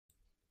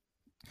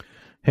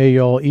Hey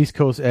y'all, East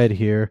Coast Ed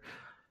here.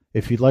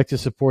 If you'd like to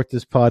support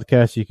this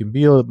podcast, you can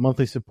be a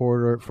monthly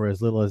supporter for as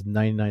little as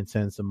 99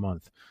 cents a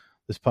month.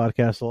 This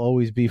podcast will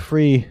always be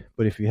free,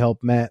 but if you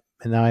help Matt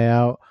and I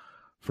out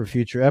for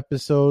future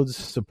episodes,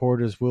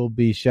 supporters will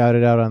be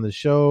shouted out on the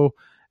show,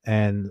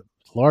 and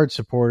large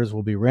supporters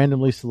will be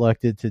randomly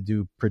selected to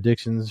do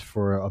predictions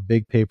for a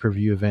big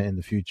pay-per-view event in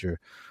the future.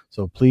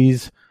 So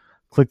please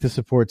click the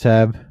support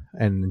tab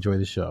and enjoy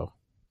the show.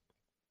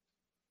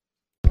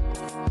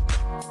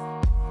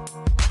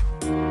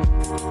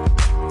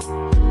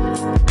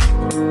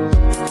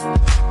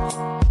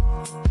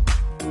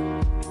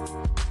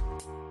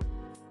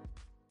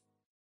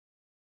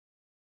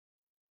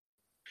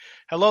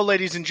 Hello,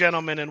 ladies and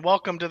gentlemen, and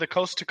welcome to the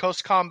Coast to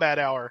Coast Combat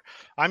Hour.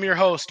 I'm your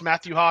host,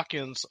 Matthew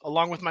Hawkins,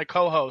 along with my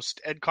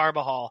co-host, Ed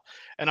Carbajal.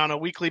 And on a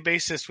weekly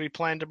basis, we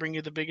plan to bring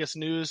you the biggest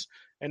news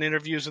and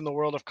interviews in the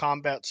world of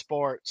combat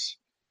sports.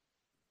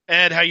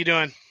 Ed, how you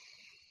doing?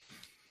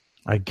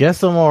 I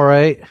guess I'm all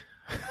right.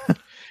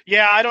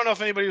 Yeah, I don't know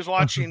if anybody was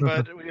watching,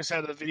 but we just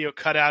had the video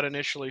cut out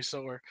initially,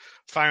 so we're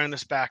firing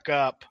this back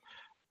up.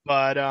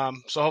 But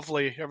so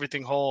hopefully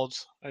everything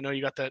holds. I know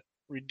you got that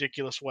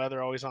ridiculous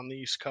weather always on the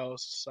East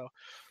Coast, so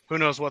who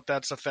knows what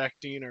that's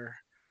affecting, or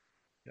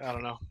I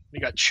don't know.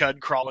 You got chud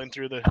crawling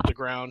through the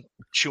ground,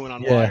 chewing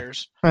on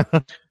wires.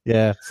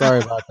 Yeah,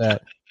 sorry about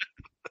that.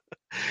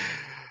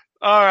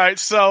 All right,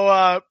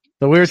 so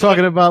we were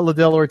talking about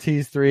Liddell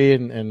Ortiz 3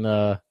 and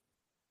the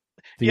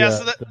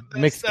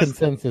mixed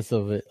consensus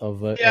of it.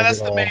 That's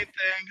the main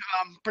thing.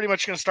 I'm pretty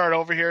much going to start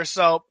over here.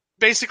 So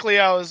basically,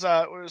 I was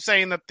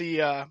saying that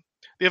the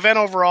event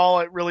overall,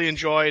 I really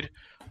enjoyed.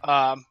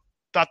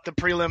 Thought the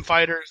prelim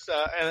fighters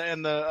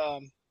and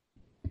the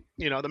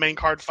the main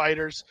card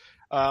fighters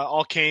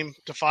all came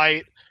to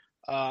fight.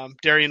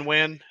 Darian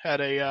Wynn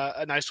had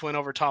a nice win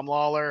over Tom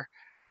Lawler.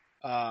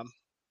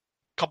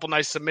 Couple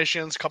nice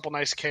submissions, couple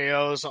nice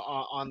KOs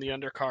on the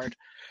undercard.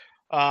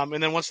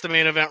 And then once the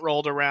main event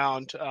rolled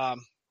around,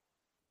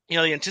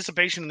 the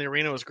anticipation in the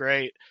arena was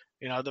great.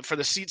 For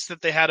the seats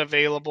that they had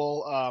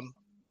available,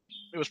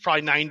 it was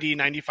probably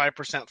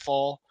 95%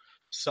 full.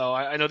 So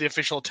I know the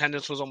official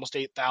attendance was almost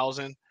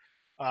 8,000.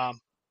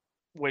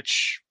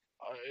 Which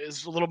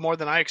is a little more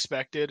than I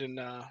expected, and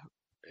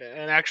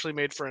actually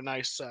made for a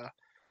nice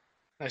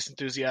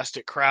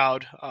enthusiastic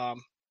crowd.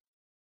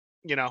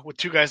 With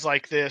two guys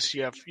like this,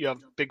 you have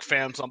big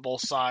fans on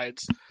both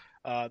sides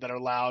that are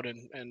loud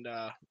and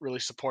really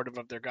supportive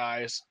of their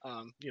guys.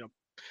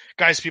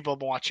 Guys people have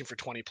been watching for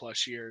 20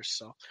 plus years.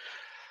 So,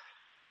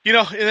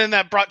 and then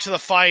that brought to the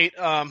fight.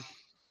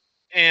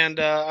 And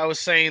I was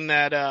saying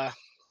that, I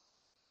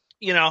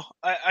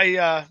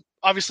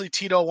obviously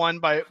Tito won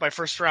by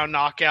first round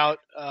knockout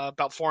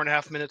about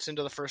 4.5 minutes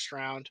into the first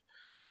round.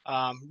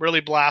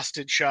 Really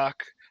blasted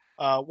Chuck.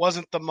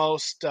 Wasn't the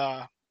most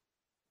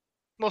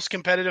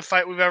competitive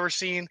fight we've ever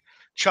seen.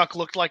 Chuck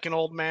looked like an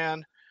old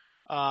man.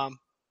 But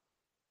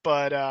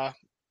I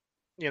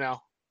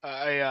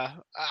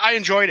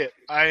enjoyed it.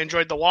 I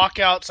enjoyed the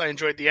walkouts. I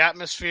enjoyed the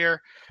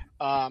atmosphere.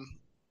 If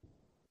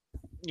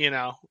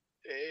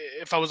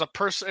I was a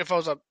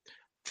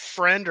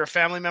friend or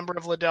family member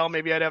of Liddell,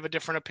 maybe I'd have a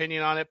different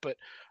opinion on it, but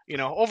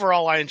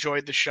overall I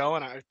enjoyed the show,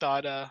 and I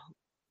thought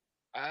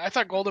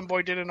Golden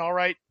Boy did an all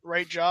right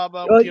job.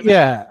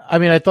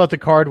 I thought the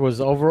card was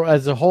over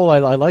as a whole.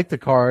 I liked the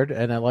card,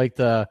 and I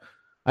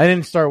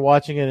didn't start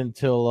watching it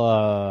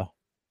until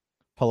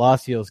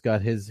Palacios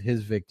got his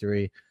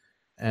victory,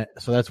 and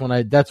so that's when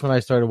I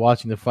started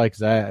watching the fight,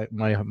 because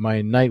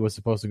my night was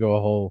supposed to go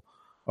a whole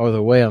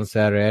other way on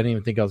Saturday. I didn't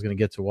even think I was going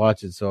to get to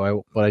watch it,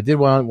 but I did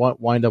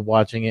wind up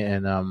watching it,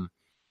 and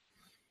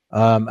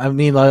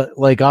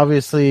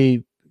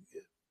obviously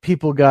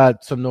people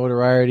got some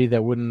notoriety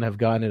that wouldn't have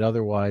gotten it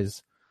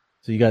otherwise.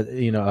 So you got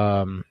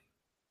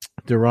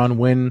Deron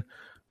Wynn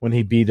when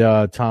he beat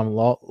Tom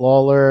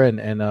Lawler,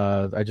 and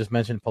I just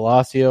mentioned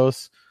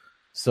Palacios.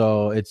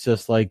 So it's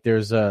just like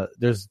there's some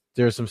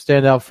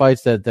standout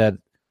fights that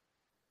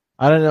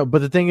I don't know,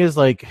 but the thing is,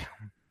 like,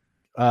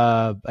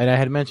 and I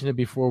had mentioned it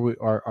before, we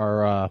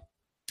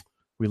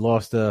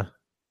lost the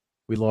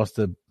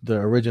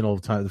original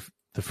time,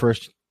 the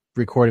first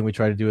recording we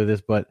tried to do of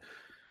this, but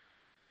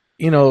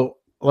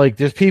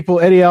there's people.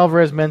 Eddie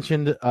Alvarez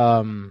mentioned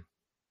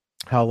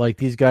how like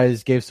these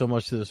guys gave so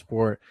much to the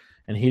sport,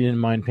 and he didn't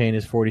mind paying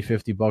his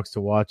 $40-$50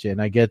 to watch it,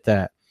 and I get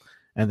that.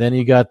 And then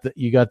you got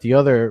the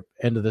other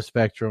end of the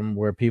spectrum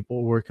where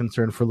people were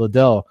concerned for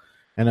Liddell,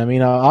 and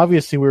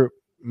obviously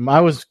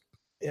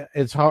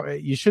it's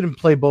hard. You shouldn't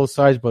play both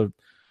sides, but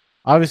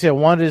obviously I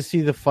wanted to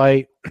see the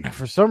fight.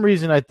 For some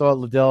reason, I thought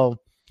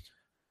Liddell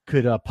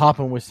could pop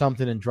him with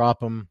something and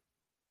drop him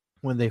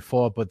when they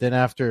fought. But then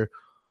after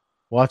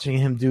watching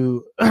him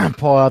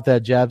pull out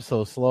that jab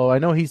so slow, I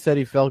know he said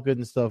he felt good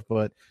and stuff,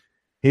 but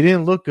he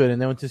didn't look good. And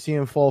then to see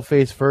him fall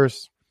face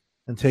first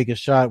and take a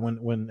shot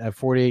when at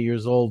 48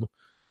 years old,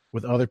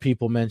 with other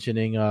people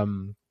mentioning,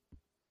 how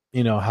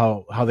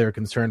they're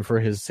concerned for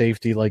his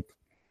safety, like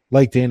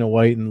Dana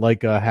White and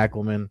like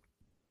Hackleman.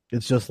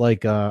 It's just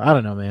like, I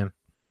don't know, man.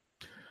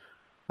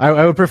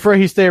 I would prefer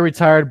he stay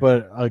retired,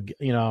 but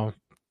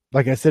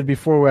like I said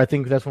before, I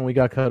think that's when we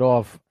got cut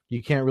off.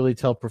 You can't really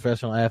tell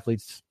professional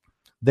athletes;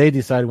 they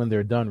decide when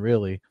they're done,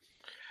 really.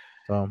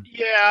 So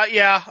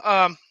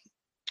Yeah.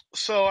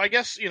 So I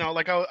guess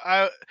like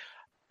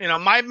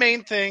my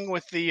main thing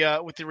with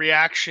the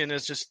reaction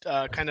is just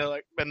kind of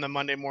like been the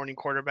Monday morning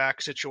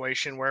quarterback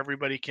situation where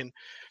everybody can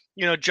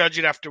judge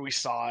it after we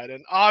saw it,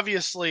 and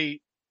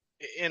obviously,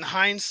 in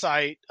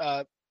hindsight,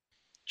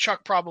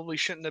 Chuck probably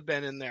shouldn't have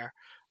been in there.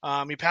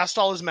 He passed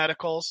all his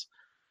medicals.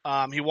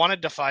 He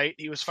wanted to fight.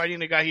 He was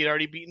fighting a guy he'd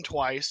already beaten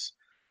twice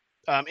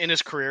in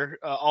his career,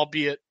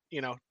 albeit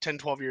 10,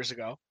 12 years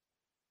ago.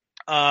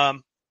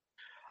 Um,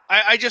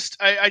 I just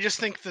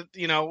think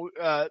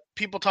that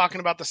people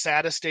talking about the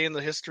saddest day in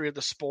the history of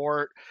the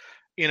sport,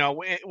 in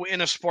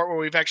a sport where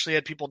we've actually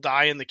had people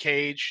die in the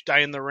cage, die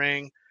in the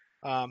ring.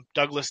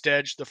 Douglas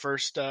Dedge, the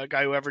first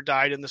guy who ever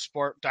died in the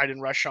sport, died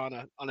in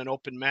Russia on an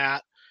open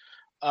mat.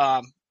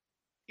 Um,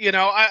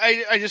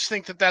 I just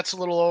think that that's a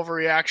little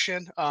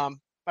overreaction.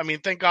 I mean,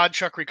 thank God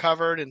Chuck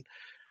recovered, and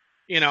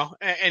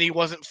and he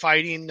wasn't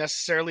fighting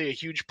necessarily a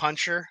huge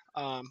puncher.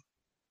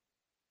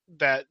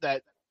 That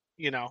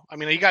I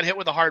mean, he got hit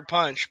with a hard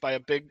punch by a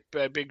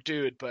big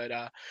dude, but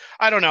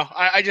I don't know.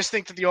 I just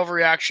think that the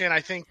overreaction.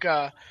 I think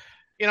I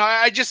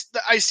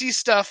see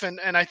stuff, and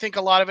I think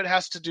a lot of it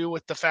has to do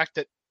with the fact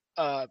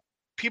that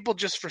people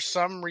just for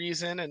some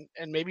reason,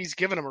 and maybe he's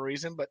given them a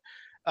reason, but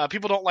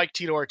people don't like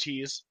Tito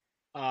Ortiz.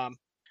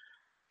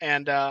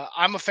 And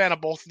I'm a fan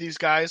of both of these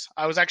guys.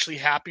 I was actually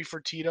happy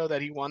for Tito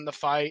that he won the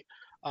fight.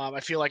 I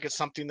feel like it's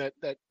something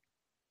that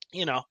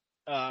you know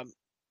um,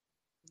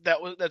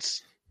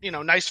 that's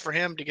nice for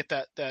him to get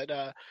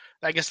that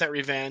I guess that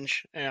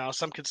revenge.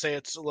 Some could say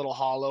it's a little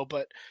hollow,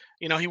 but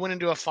he went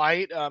into a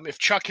fight. If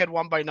Chuck had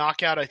won by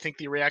knockout, I think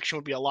the reaction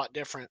would be a lot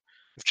different.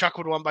 If Chuck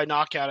would won by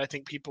knockout, I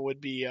think people would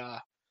be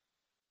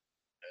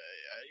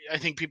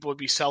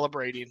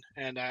celebrating,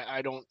 and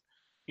I don't.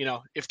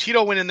 If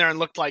Tito went in there and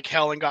looked like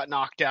hell and got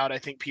knocked out, I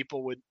think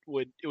people would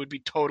it would be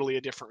totally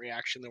a different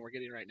reaction than we're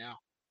getting right now.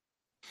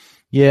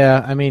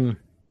 yeah, I mean,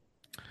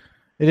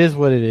 it is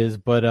what it is.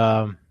 But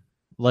I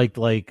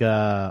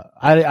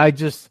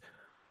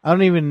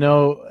don't even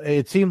know.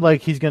 It seemed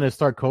like he's going to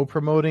start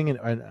co-promoting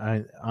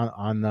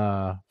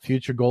on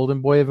future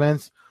Golden Boy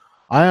events.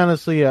 I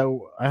honestly,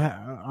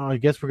 I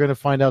guess we're going to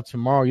find out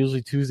tomorrow.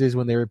 Usually Tuesdays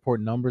when they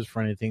report numbers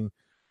for anything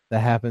that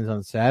happens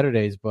on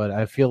Saturdays. But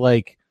I feel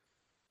like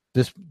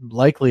this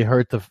likely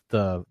hurt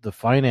the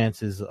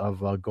finances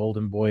of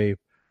Golden Boy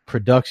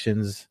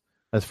Productions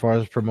as far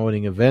as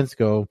promoting events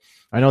go.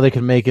 I know they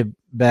can make it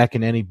back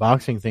in any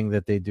boxing thing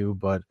that they do,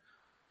 but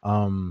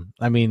I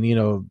mean,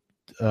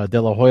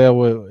 De La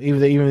Hoya,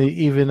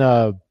 even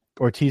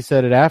Ortiz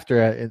said it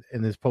after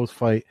in his post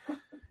fight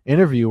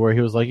interview where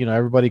he was like,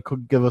 everybody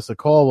could give us a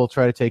call, we'll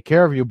try to take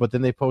care of you. But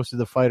then they posted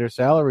the fighter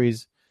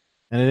salaries,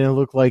 and it didn't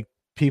look like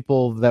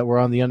people that were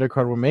on the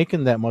undercard were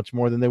making that much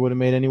more than they would have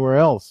made anywhere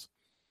else.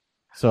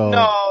 So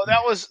No,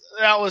 that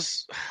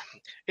was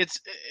it's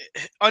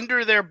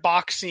under their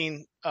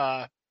boxing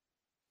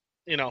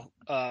you know,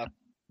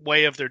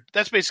 way of their.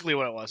 That's basically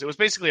what it was. It was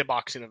basically a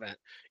boxing event.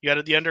 You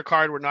had the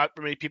undercard where not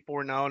many people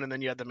were known, and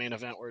then you had the main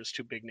event where it's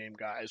two big name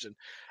guys. And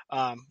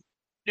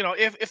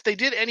if they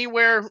did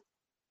anywhere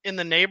in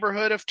the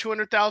neighborhood of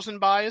 200,000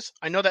 buys,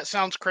 I know that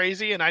sounds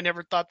crazy, and I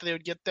never thought that they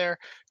would get there.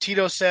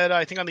 Tito said,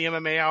 I think on the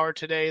MMA Hour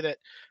today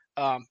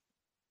um,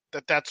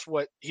 that's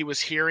what he was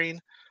hearing.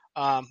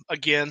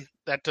 Again,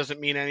 that doesn't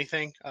mean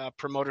anything.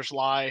 Promoters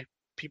lie,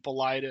 people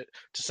lie to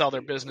sell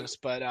their business,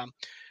 but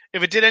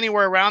if it did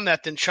anywhere around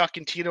that, then Chuck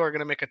and Tito are going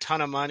to make a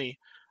ton of money.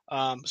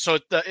 So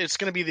it's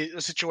going to be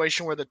the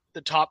situation where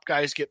the top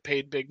guys get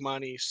paid big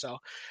money. So,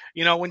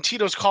 when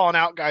Tito's calling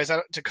out guys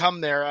to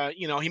come there,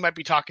 he might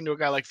be talking to a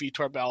guy like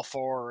Vitor Belfort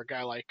or a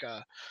guy like,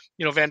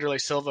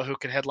 Vanderlei Silva who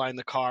could headline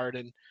the card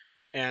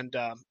and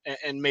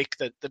make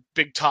the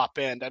big top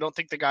end. I don't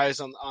think the guys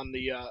on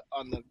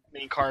the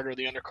main card or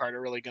the undercard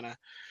are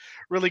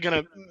really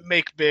gonna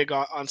make big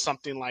on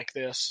something like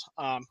this.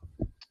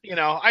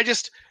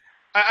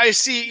 I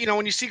see,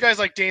 when you see guys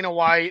like Dana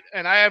White,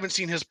 and I haven't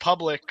seen his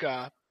public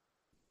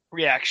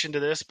reaction to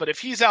this, but if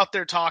he's out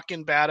there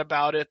talking bad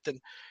about it,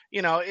 then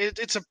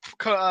it's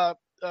a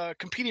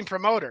competing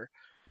promoter.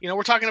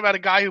 We're talking about a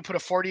guy who put a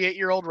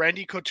 48-year-old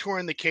Randy Couture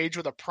in the cage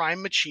with a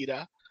prime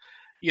Machida.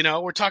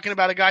 We're talking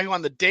about a guy who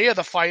on the day of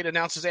the fight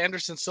announces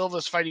Anderson Silva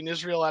is fighting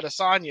Israel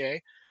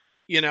Adesanya.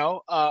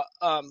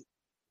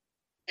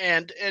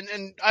 And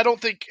I don't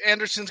think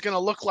Anderson's going to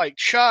look like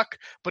Chuck,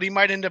 but he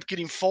might end up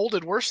getting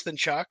folded worse than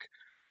Chuck,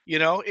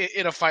 in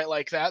a fight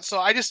like that. So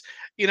I just,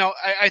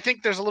 I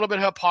think there's a little bit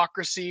of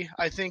hypocrisy.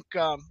 I think,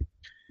 I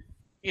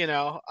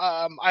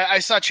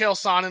saw Chael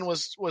Sonnen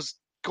was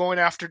going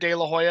after De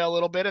La Hoya a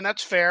little bit, and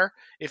that's fair.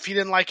 If he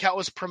didn't like how it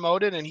was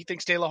promoted and he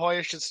thinks De La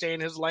Hoya should stay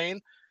in his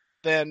lane,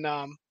 then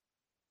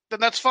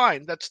that's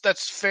fine.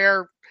 That's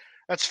fair.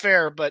 That's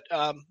fair. But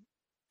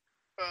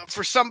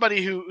for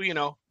somebody who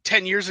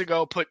 10 years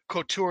ago put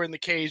Couture in the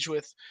cage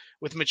with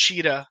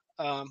Machida,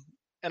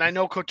 And I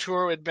know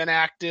Couture had been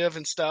active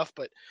and stuff,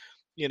 but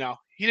he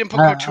didn't put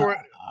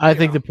Couture. I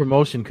think the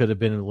promotion could have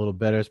been a little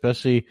better,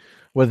 especially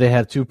where they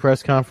had 2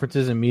 press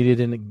conferences and media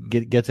didn't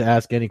get to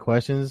ask any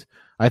questions.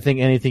 I think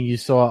anything you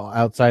saw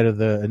outside of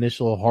the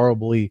initial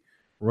horribly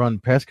run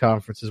press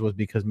conferences was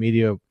because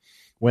media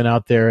went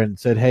out there and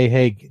said,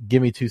 hey,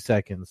 give me 2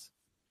 seconds.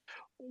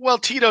 Well,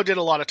 Tito did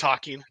a lot of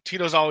talking.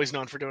 Tito's always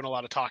known for doing a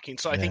lot of talking,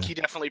 so I think he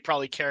definitely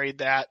probably carried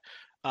that.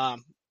 I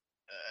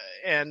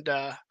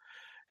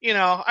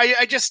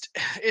just,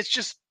 it's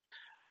just,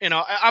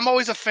 I'm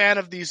always a fan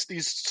of these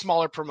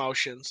smaller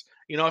promotions.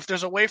 If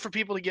there's a way for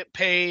people to get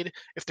paid,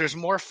 if there's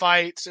more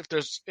fights, if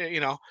there's,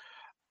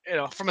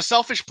 from a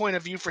selfish point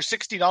of view, for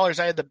 $60,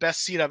 I had the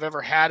best seat I've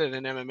ever had at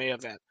an MMA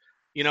event.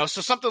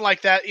 So something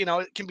like that,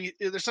 it can be,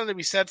 there's something to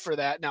be said for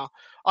that. Now,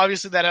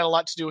 obviously that had a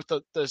lot to do with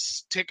the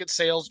ticket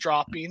sales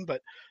dropping,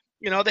 but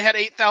they had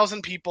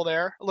 8,000 people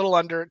there, a little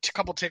under, a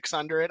couple ticks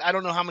under it. I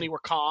don't know how many were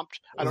comped.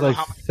 I don't know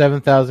how many.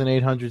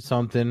 7,800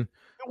 something.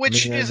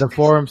 Which is the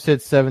forum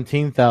sits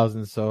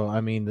 17,000, so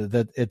I mean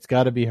that it's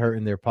got to be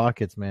hurting their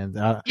pockets, man.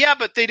 Yeah,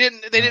 but they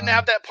didn't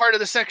have that part of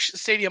the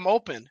stadium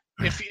open.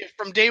 If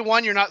from day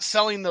one you're not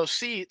selling those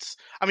seats,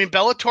 I mean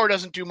Bellator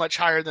doesn't do much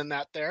higher than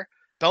that there.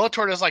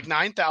 Bellator does like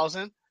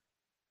 9,000.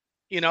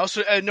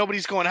 So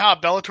nobody's going,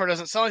 Bellator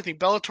doesn't sell anything.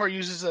 Bellator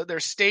uses their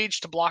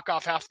stage to block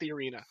off half the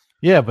arena.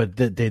 Yeah, but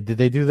did they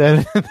do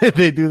that? Did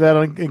they do that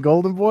in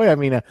Golden Boy? I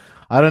mean,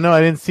 I don't know. I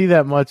didn't see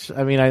that much.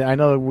 I mean, I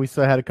know we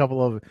still had a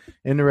couple of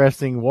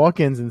interesting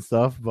walk-ins and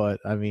stuff,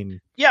 but I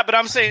mean, yeah. But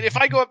I'm saying if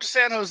I go up to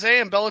San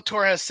Jose and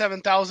Bellator has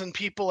 7,000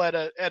 people at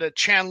a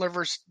Chandler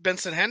versus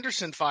Benson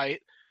Henderson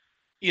fight,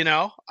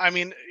 I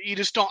mean, you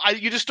just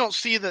don't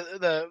see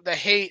the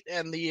hate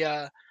and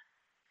the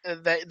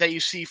that you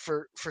see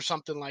for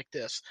something like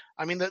this.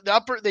 I mean, the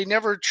upper, they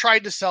never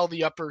tried to sell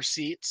the upper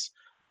seats.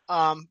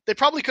 They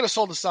probably could have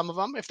sold to some of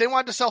them. If they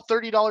wanted to sell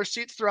 $30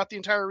 seats throughout the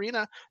entire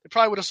arena, they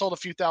probably would have sold a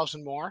few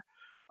thousand more.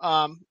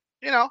 I'm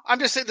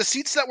just saying the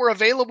seats that were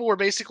available were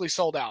basically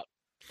sold out.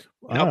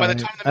 By the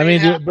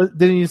time but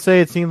didn't you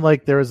say it seemed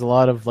like there was a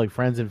lot of like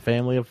friends and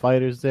family of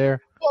fighters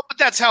there? Well, but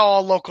that's how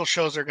all local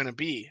shows are going to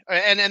be,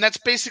 and that's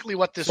basically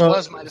what this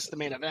was, minus the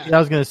main event. Yeah, I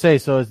was going to say,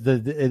 so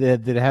did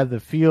it have the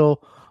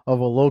feel of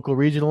a local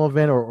regional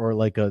event, or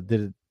like did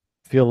it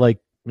feel like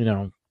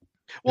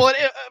Well,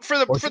 for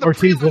the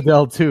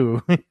prelims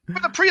too. For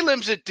the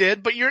prelims, it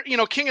did, but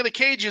King of the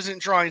Cage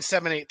isn't drawing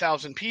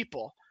 7,000-8,000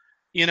 people,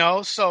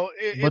 so.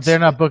 But they're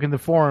not booking the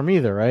forum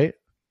either, right?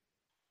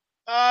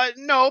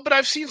 No, but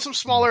I've seen some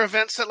smaller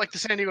events at like the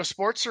San Diego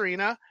Sports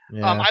Arena.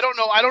 Yeah. I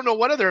don't know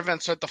what other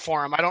events are at the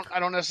forum. I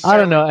don't necessarily. I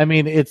don't know. I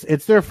mean,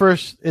 it's their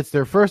first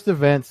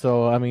event,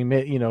 so I mean,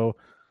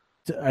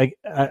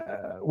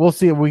 we'll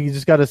see. We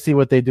just got to see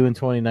what they do in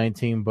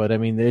 2019. But I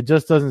mean, it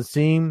just doesn't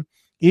seem.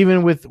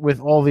 Even with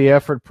all the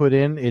effort put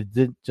in,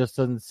 just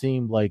doesn't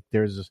seem like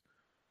there's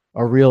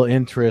a real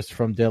interest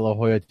from De La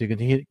Hoya to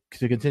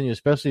continue,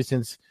 especially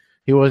since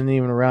he wasn't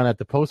even around at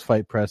the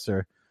post-fight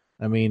presser.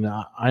 I mean,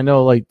 I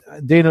know like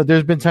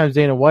there's been times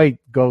Dana White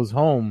goes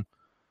home,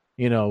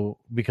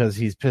 because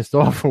he's pissed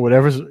off or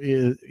whatever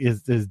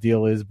his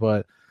deal is.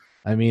 But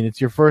I mean,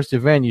 it's your first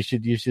event. You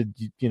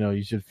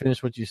should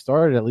finish what you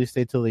started. At least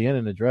stay till the end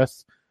and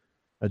address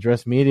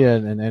media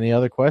and any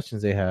other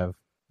questions they have.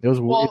 It was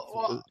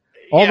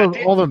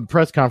all the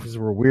press conferences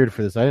were weird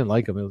for this. I didn't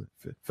like them.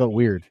 It felt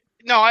weird.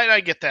 No, I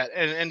get that,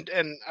 and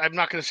I'm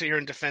not going to sit here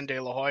and defend De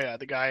La Hoya.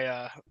 The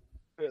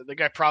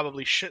guy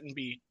probably shouldn't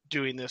be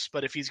doing this,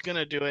 but if he's going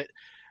to do it,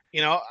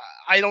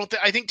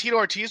 I think Tito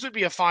Ortiz would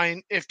be a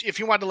fine if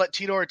you wanted to let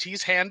Tito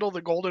Ortiz handle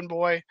the Golden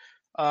Boy,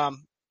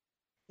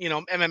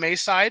 MMA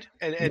side,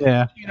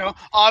 and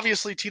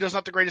obviously Tito's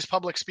not the greatest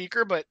public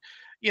speaker, but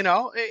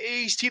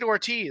he's Tito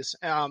Ortiz,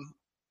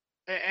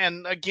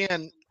 and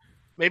again.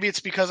 Maybe it's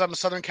because I'm in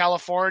Southern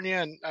California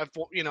and I've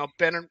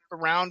been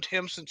around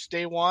him since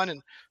day one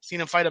and seen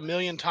him fight a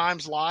million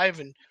times live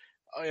and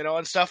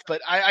and stuff.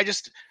 But I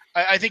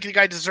think the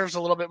guy deserves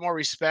a little bit more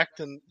respect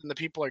than the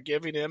people are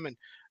giving him.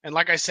 And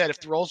like I said, if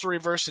the roles were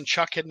reversed and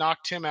Chuck had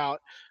knocked him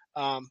out,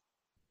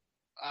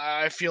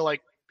 I feel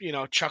like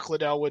Chuck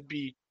Liddell would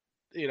be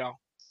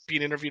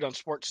being interviewed on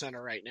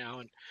SportsCenter right now.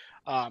 And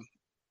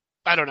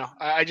I don't know.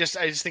 I just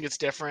think it's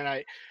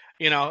different.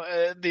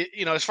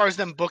 As far as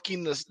them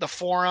booking the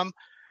forum,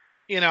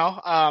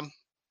 the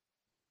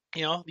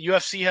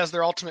UFC has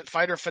their Ultimate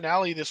Fighter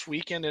finale this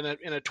weekend in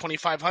a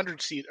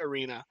 2,500 seat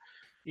arena.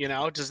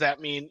 Does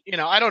that mean,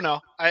 I don't know.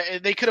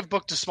 They could have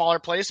booked a smaller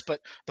place, but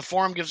the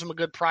forum gives them a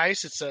good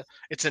price.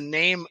 It's a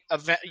name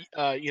event,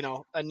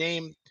 a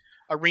name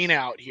arena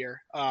out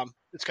here.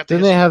 It's got.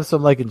 Didn't they have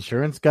some like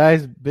insurance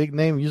guys, big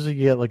name? Usually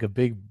you get like a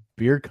big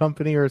beer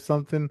company or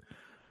something.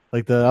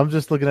 Like I'm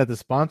just looking at the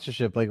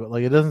sponsorship. Like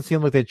it doesn't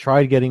seem like they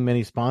tried getting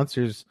many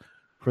sponsors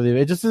for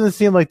it just doesn't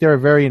seem like they're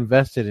very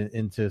invested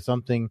into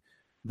something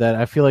that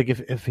I feel like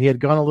if he had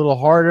gone a little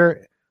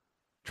harder,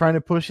 trying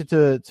to push it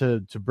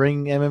to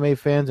bring MMA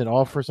fans and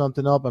offer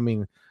something up. I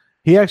mean,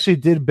 he actually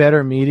did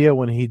better media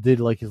when he did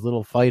like his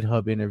little Fight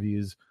Hub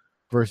interviews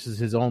versus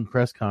his own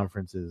press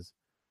conferences.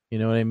 You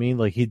know what I mean?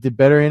 Like he did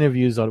better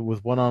interviews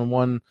with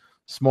one-on-one,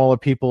 smaller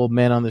people,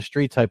 man on the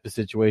street type of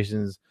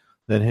situations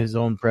than his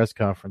own press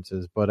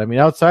conferences. But I mean,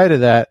 outside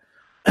of that,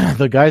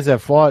 the guys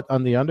that fought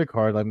on the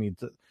undercard, I mean,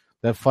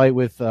 that fight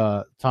with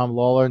Tom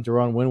Lawler and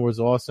Deron Wynn was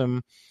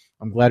awesome.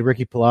 I'm glad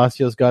Ricky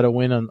Palacios got a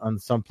win on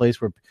some place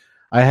where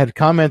I had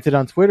commented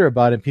on Twitter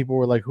about it. People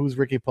were like, "Who's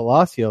Ricky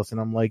Palacios?" And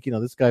I'm like,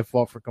 this guy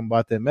fought for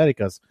Combate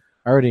Americas.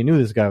 I already knew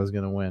this guy was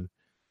going to win.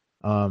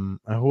 And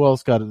who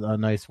else got a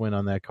nice win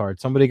on that card?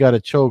 Somebody got a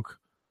choke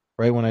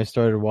right when I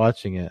started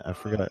watching it. I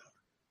forgot.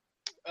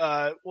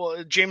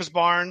 Well, James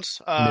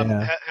Barnes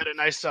Yeah. had a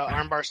nice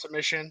armbar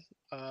submission.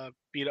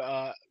 Beat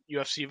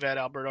UFC vet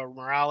Alberto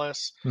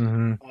Morales.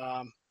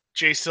 Mm-hmm.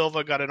 Jay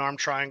Silva got an arm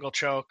triangle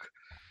choke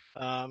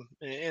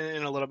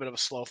in a little bit of a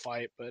slow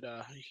fight, but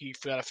he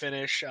got a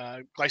finish.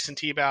 Gleison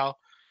Tebow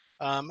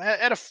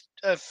had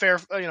a fair,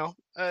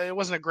 it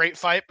wasn't a great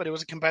fight, but it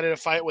was a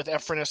competitive fight with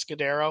Efren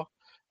Escudero.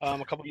 A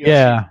couple UFC.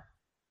 Yeah.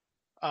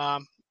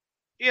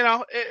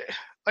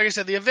 Like I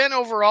said, the event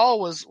overall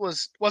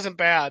wasn't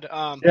bad.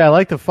 Yeah, I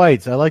like the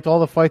fights. I liked all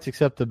the fights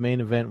except the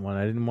main event one.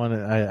 I didn't want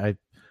to. I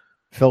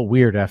felt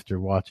weird after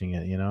watching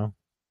it.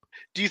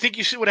 Do you think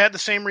you would have had the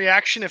same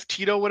reaction if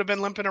Tito would have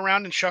been limping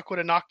around and Chuck would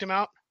have knocked him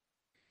out?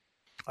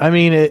 I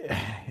mean,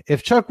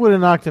 if Chuck would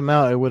have knocked him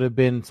out, it would have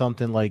been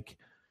something like,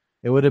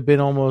 it would have been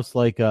almost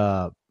like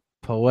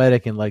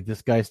poetic and like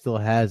this guy still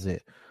has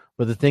it.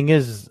 But the thing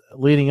is,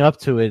 leading up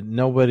to it,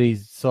 nobody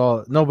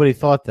thought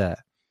that.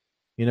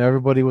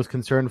 Everybody was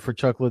concerned for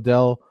Chuck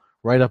Liddell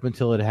right up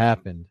until it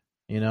happened.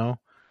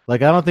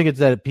 Like I don't think it's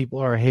that people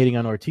are hating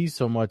on Ortiz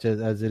so much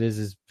as it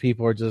is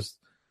people are just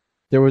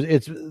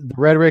it's the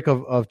rhetoric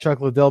of Chuck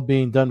Liddell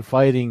being done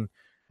fighting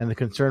and the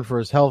concern for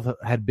his health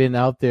had been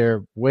out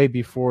there way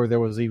before there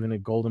was even a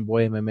Golden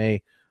Boy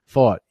MMA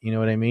thought. You know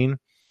what I mean?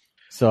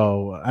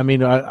 So I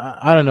mean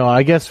I don't know.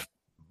 I guess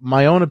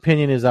my own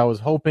opinion is I was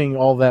hoping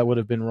all that would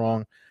have been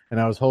wrong, and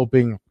I was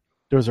hoping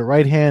there was a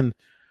right hand.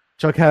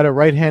 Chuck had a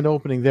right hand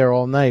opening there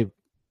all night,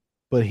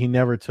 but he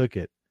never took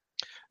it.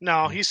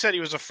 No, he said he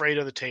was afraid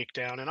of the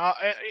takedown, and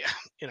I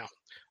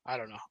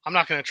don't know. I'm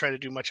not going to try to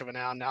do much of an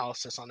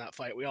analysis on that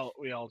fight. We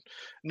all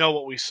know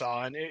what we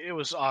saw, and it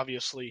was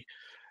obviously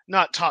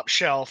not top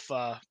shelf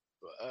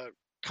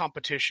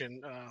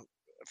competition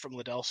from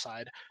Liddell's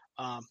side.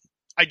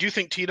 I do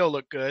think Tito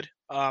looked good.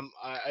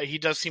 He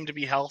does seem to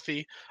be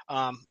healthy.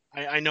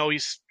 I know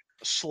he's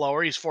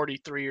slower. He's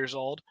 43 years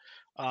old,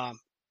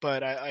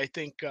 but I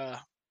think.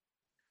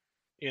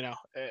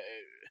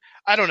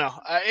 I don't know.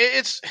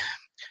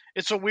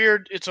 It's a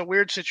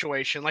weird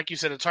situation. Like you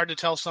said, it's hard to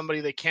tell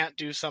somebody they can't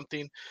do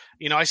something.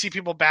 I see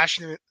people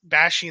bashing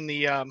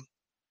the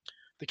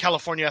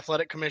California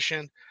Athletic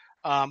Commission,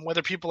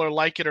 whether people are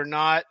like it or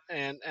not,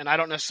 and I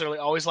don't necessarily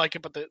always like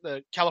it, but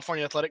the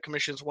California Athletic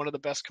Commission is one of the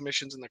best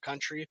commissions in the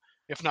country,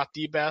 if not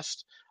the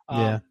best.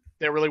 Yeah.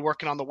 They're really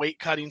working on the weight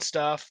cutting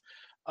stuff.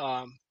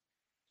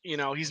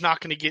 He's not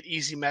going to get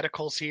easy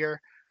medicals here.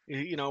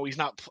 We're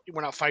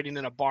not fighting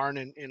in a barn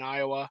in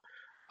Iowa.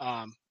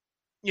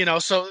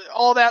 So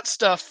all that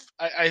stuff,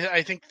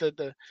 I think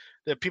the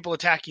people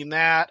attacking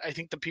that, I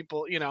think the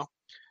people,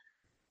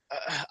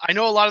 I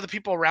know a lot of the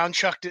people around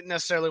Chuck didn't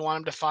necessarily want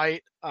him to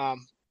fight.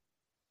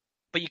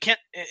 But you can't,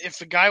 if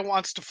the guy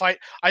wants to fight,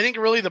 I think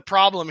really the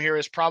problem here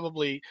is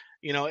probably,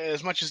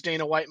 as much as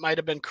Dana White might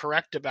have been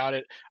correct about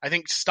it, I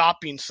think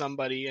stopping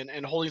somebody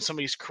and holding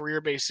somebody's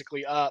career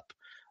basically up,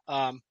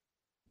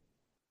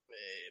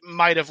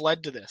 might have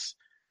led to this.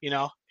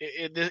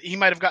 He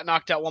might have got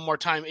knocked out one more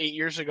time 8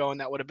 years ago,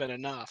 and that would have been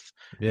enough.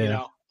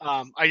 Yeah.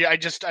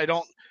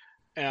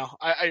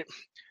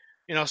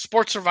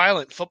 Sports are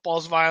violent.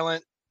 Football's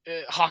violent.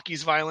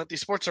 Hockey's violent.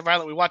 These sports are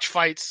violent. We watch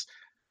fights.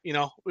 We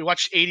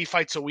watch 80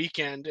 fights a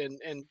weekend,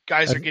 and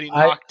guys are getting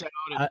knocked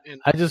out.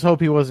 I just hope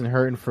he wasn't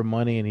hurting for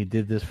money, and he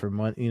did this for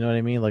money. You know what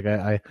I mean? Like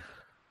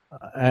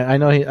I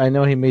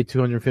know he made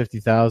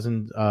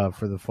 $250,000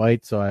 for the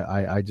fight, so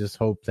I just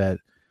hope that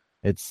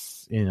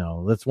it's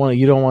that's one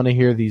you don't want to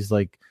hear these,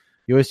 like,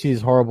 you always see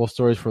these horrible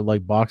stories for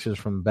like boxers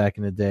from back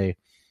in the day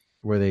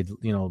where they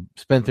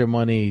spent their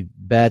money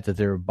bad, that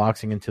they're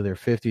boxing into their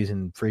 50s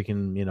in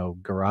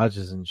freaking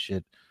garages and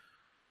shit.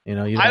 I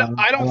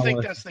don't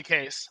think that's the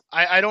case.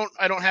 I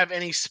don't have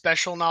any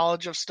special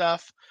knowledge of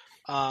stuff.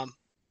 What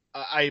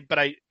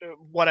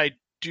I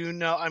do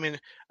know, I mean,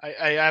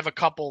 I have a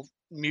couple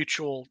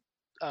mutual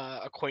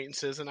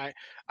acquaintances, and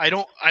I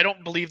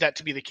don't believe that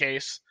to be the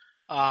case.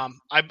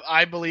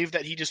 I believe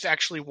that he just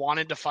actually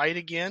wanted to fight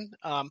again.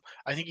 I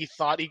think he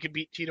thought he could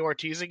beat Tito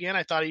Ortiz again.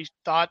 He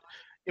thought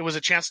it was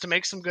a chance to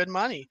make some good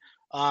money.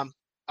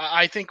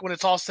 I think when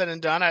it's all said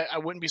and done, I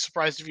wouldn't be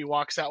surprised if he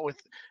walks out with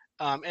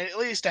at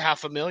least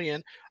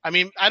 $500,000. I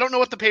mean, I don't know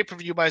what the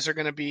pay-per-view buys are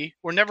going to be.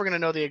 We're never going to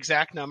know the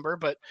exact number,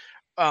 but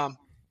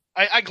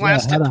I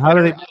glanced at how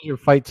do they measure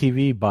Fight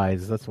TV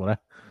buys? That's a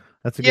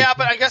good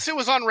but I guess it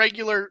was on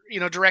regular,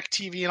 Direct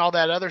TV and all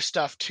that other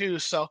stuff too.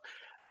 So,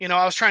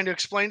 I was trying to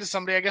explain to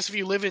somebody, I guess if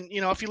you live in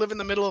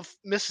the middle of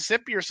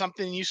Mississippi or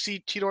something and you see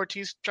Tito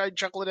Ortiz try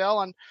Chuck Liddell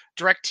on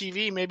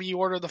DirecTV, maybe you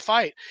order the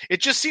fight.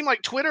 It just seemed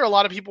like Twitter, a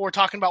lot of people were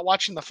talking about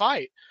watching the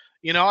fight.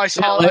 I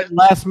saw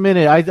last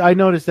minute. I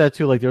noticed that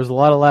too. Like there was a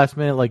lot of last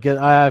minute. Like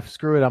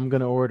screw it, I'm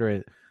gonna order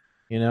it.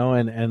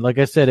 And like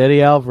I said,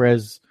 Eddie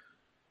Alvarez,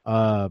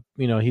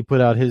 he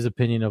put out his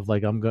opinion of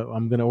like I'm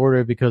gonna order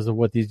it because of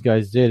what these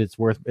guys did. It's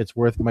worth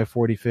my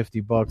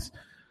 $40-$50,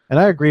 and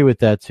I agree with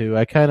that too.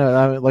 Like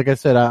I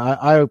said,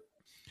 I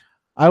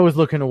was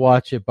looking to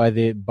watch it by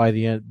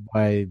the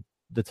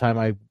time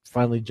I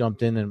finally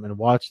jumped in and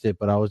watched it,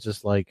 but I was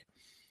just like,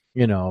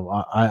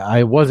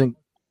 I wasn't.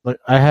 Like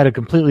I had a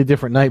completely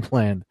different night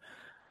planned,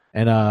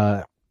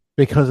 and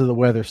because of the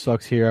weather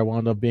sucks here, I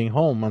wound up being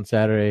home on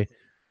Saturday.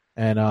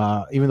 And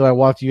even though I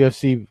watched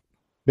UFC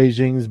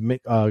Beijing's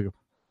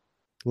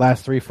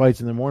last 3 fights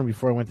in the morning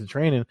before I went to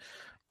training,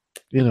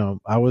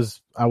 I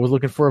was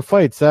looking for a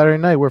fight Saturday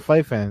night. We're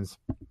fight fans,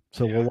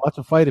 so we'll watch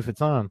a fight if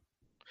it's on.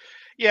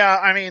 Yeah,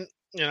 I mean,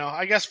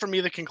 I guess for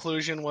me the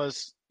conclusion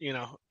was,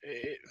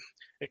 it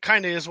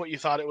kind of is what you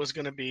thought it was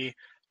going to be.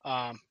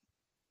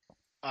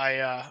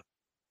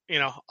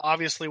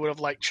 Obviously would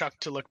have liked Chuck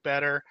to look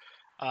better.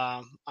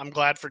 I'm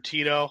glad for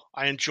Tito.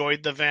 I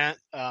enjoyed the event.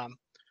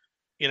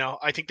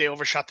 I think they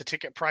overshot the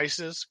ticket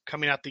prices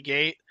coming out the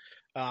gate.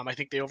 I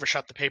think they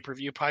overshot the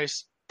pay-per-view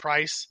price.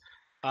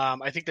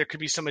 I think there could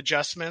be some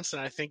adjustments,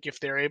 and I think if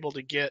they're able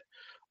to get,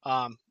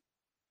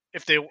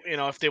 if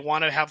they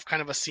want to have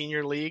kind of a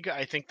senior league,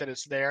 I think that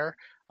it's there.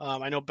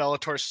 I know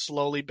Bellator is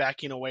slowly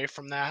backing away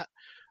from that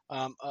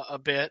a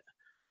bit.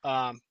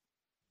 But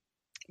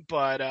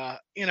I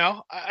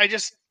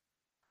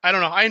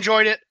don't know. I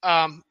enjoyed it.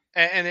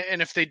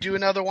 And if they do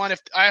another one,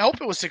 I hope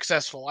it was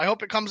successful. I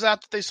hope it comes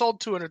out that they sold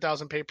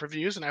 200,000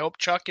 pay-per-views, and I hope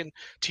Chuck and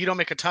Tito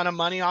make a ton of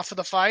money off of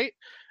the fight.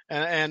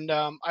 And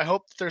I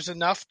hope there's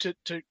enough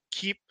to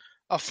keep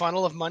a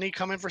funnel of money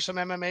coming for some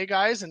MMA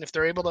guys. And if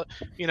they're able to,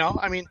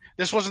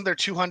 this wasn't their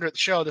 200th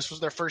show. This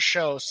was their first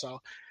show. So,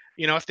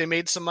 if they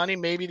made some money,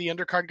 maybe the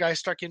undercard guys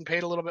start getting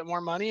paid a little bit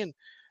more money. And,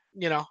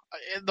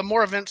 the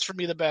more events for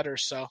me, the better.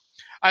 So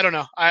I don't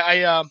know.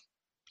 I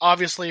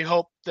obviously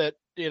hope that,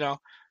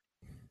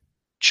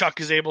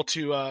 Chuck is able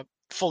to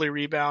fully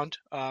rebound.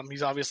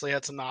 He's obviously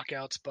had some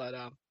knockouts, but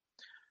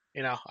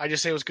I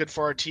just say it was good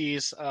for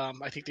Ortiz.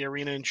 I think the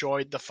arena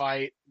enjoyed the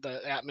fight,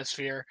 the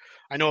atmosphere.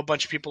 I know a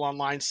bunch of people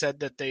online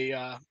said that they.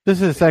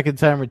 This is his second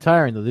time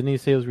retiring, though. Didn't he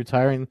say he was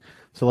retiring?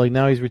 So like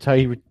now he's retired.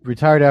 He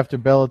retired after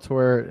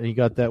Bellator, and he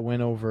got that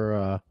win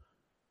over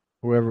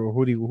whoever.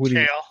 Who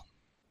Chael.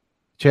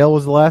 Chael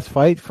was the last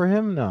fight for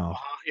him. No.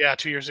 Yeah,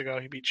 2 years ago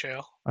he beat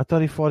Chael. I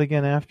thought he fought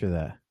again after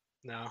that.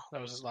 No, that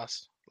was his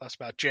last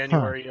bout.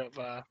 January of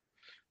I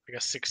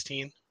guess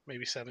 16,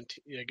 maybe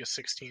 17. Yeah, I guess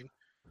 16.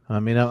 I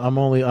mean, I'm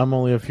only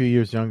a few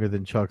years younger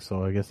than Chuck,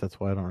 so I guess that's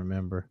why I don't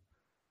remember.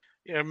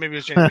 Yeah, maybe it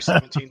was January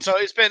 17. So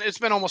it's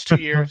been almost 2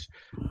 years.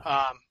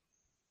 I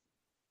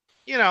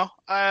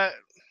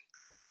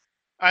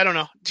don't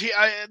know.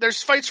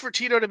 There's fights for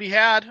Tito to be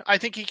had. I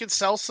think he could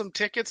sell some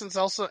tickets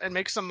and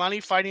make some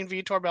money fighting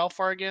Vitor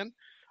Belfort again.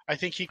 I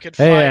think he could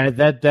fight. Hey,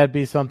 that'd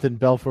be something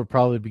Belfort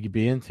probably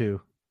be into.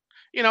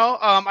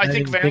 I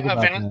think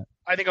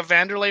a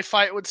Vanderlei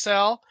fight would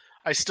sell.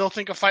 I still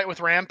think a fight with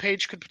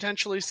Rampage could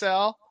potentially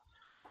sell.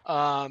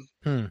 I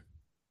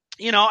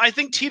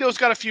think Tito's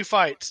got a few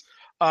fights.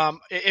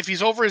 If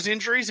he's over his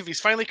injuries, if he's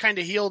finally kind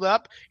of healed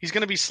up, he's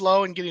going to be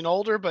slow and getting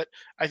older. But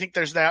I think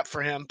there's that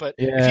for him. But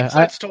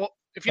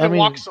if he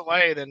walks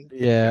away, then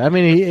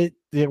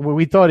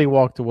we thought he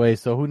walked away.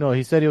 So who knows?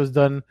 He said he was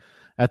done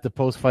at the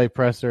post-fight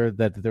presser,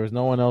 that there was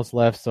no one else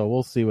left, so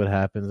we'll see what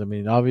happens. I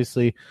mean,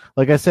 obviously,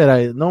 like I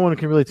said, no one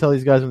can really tell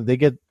these guys when they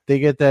get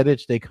that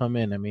itch, they come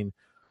in. I mean,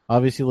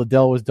 obviously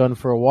Liddell was done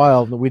for a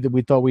while.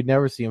 We thought we'd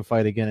never see him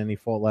fight again, and he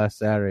fought last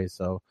Saturday.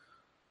 So,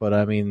 but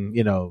I mean,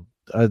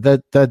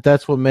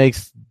 that's what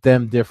makes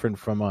them different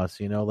from us.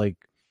 Like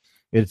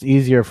it's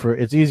easier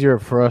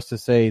for us to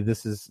say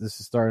this is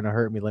starting to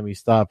hurt me, let me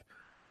stop.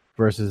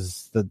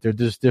 Versus they're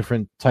just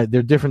different type.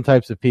 They're different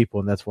types of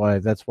people, and that's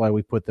why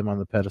we put them on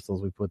the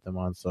pedestals we put them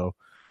on. So,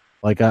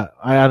 like I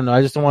don't know.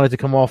 I just don't want it to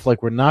come off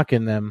like we're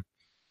knocking them,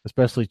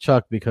 especially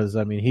Chuck, because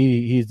I mean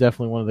he's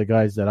definitely one of the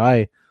guys that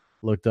I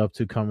looked up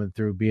to coming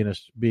through,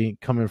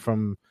 coming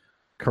from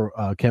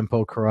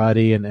Kempo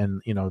karate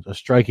and a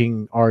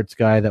striking arts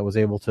guy that was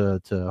able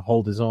to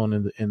hold his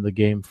own in the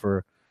game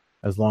for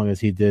as long as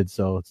he did.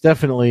 So it's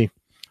definitely,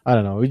 I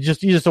don't know. You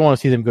just don't want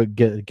to see them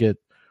get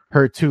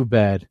hurt too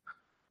bad.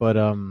 But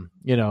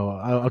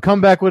a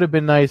comeback would have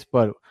been nice,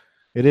 but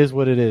it is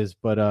what it is.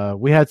 But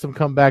we had some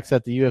comebacks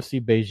at the UFC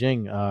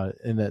Beijing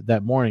in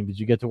that morning. Did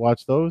you get to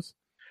watch those?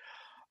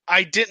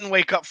 I didn't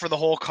wake up for the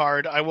whole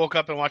card. I woke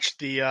up and watched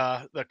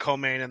the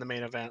co-main and the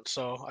main event.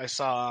 So I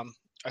saw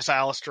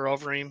Alistair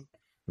Overeem.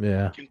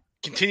 Yeah.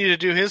 Continue to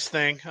do his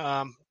thing.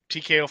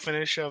 TKO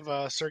finish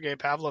of Sergey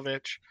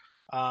Pavlovich.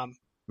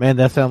 Man,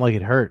 that sounded like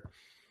it hurt.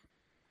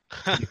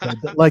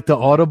 Like the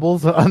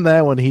audibles on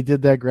that when he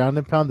did that ground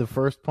and pound, the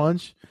first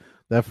punch,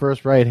 That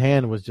first right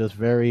hand was just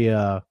very.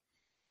 You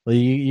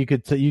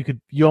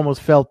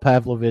almost felt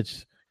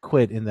Pavlovich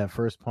quit in that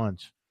first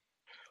punch.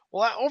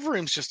 Well,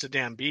 Overeem's just a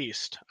damn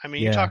beast. I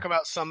mean, you Yeah, talk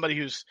about somebody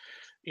who's,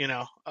 you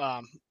know,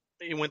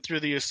 he went through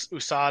the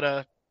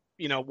USADA,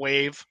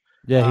 wave.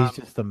 yeah, he's Um,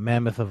 just a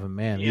mammoth of a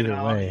man.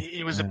 Either way,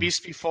 he was a yeah.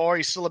 beast before.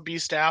 He's still a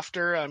beast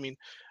after. I mean,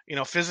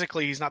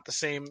 physically he's not the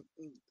same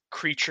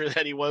creature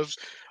that he was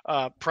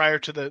prior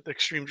to the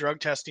extreme drug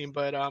testing,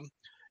 but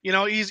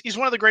he's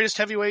one of the greatest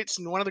heavyweights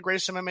and one of the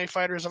greatest MMA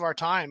fighters of our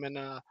time, and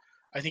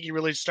I think he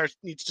really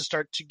needs to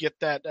start to get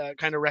that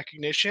kind of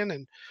recognition.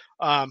 And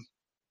um,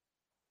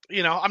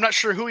 I'm not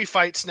sure who he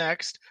fights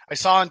next. I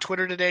saw on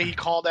Twitter today he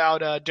called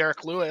out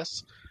Derek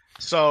Lewis,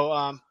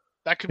 so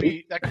that could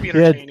be Yeah,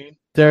 entertaining.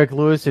 Derek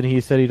Lewis, and he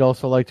said he'd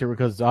also like to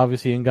because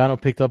obviously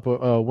Ngannou picked up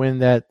a win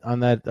that on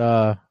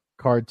that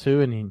card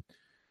too, and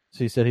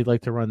he said he'd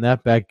like to run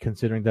that back,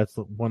 considering that's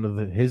one of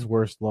his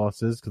worst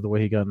losses because the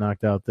way he got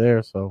knocked out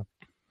there. So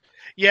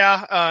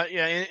Yeah.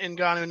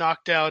 Ngannou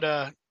knocked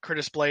out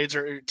Curtis Blades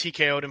or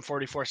TKO'd him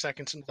 44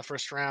 seconds into the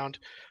first round.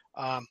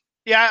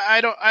 Yeah,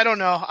 I don't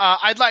know.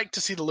 I'd like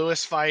to see the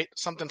Lewis fight,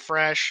 something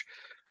fresh.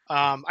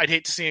 I'd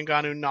hate to see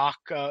Ngannou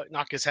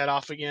knock his head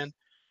off again.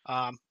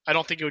 I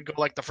don't think it would go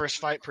like the first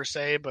fight per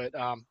se, but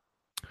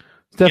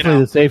it's you definitely know,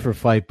 the safer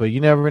fight, but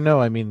you never know.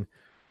 I mean,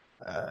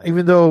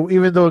 even though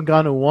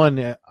Ngannou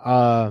won,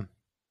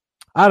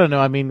 I don't know.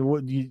 I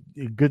mean,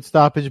 good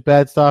stoppage,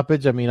 bad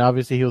stoppage. I mean,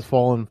 obviously he was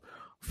falling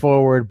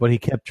forward, but he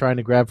kept trying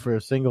to grab for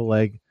a single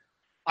leg.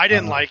 I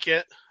didn't Uh, like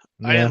it.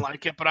 I yeah, didn't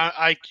like it, but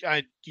I,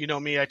 you know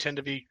me, I tend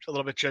to be a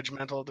little bit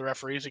judgmental of the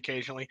referees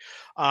occasionally.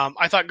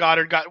 I thought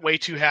Goddard got way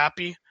too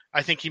happy.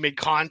 I think he made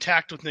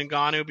contact with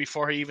Ngannou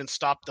before he even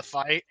stopped the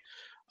fight.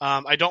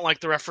 I don't like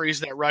the referees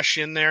that rush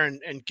in there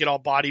and get all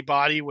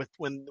body with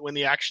when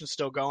the action's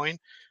still going.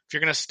 If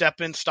you're going to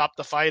step in, stop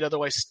the fight.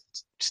 Otherwise,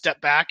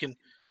 step back and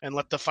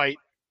let the fight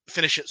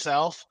finish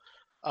itself.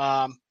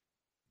 Um,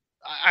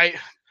 I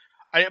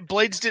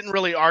Blades didn't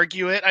really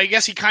argue it. I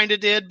guess he kind of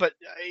did, but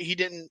he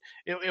didn't.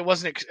 It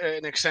wasn't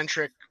an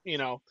eccentric. He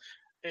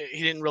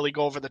didn't really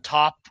go over the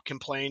top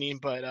complaining.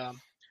 But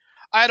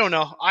I don't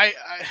know.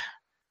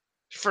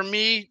 For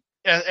me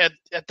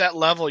at that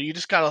level, you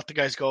just gotta let the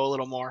guys go a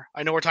little more.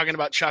 I know we're talking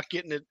about Chuck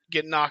getting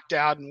knocked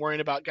out and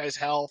worrying about guys'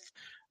 health,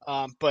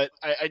 but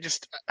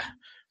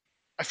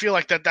I feel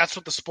like that's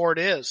what the sport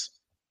is.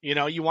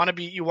 You want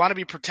to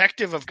be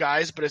protective of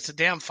guys, but it's a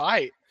damn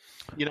fight.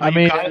 I You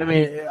mean, got I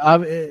mean,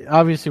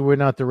 obviously we're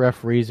not the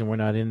referees and we're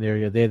not in there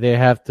yet. They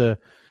have to,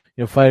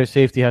 fighter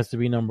safety has to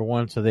be number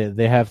one. So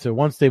they have to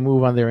once they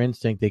move on their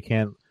instinct, they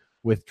can't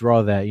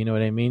withdraw that. You know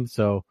what I mean?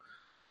 So,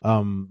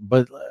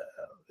 but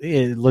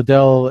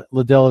Liddell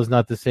is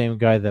not the same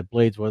guy that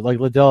Blades was. Like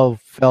Liddell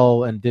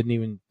fell and didn't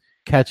even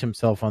catch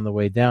himself on the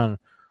way down,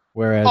 Oh,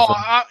 whereas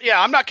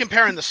yeah. I'm not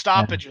comparing the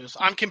yeah, stoppages.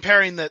 I'm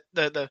comparing the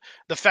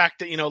fact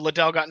that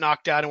Liddell got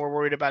knocked out and we're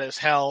worried about his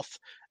health,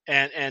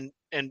 and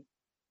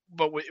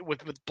but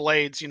with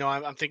Blades,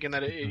 I'm thinking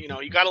that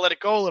you got to let it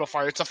go a little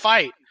farther. It's a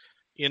fight,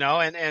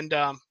 and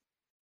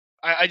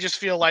I just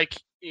feel like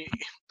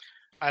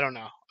I don't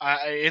know.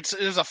 It's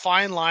a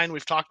fine line.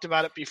 We've talked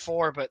about it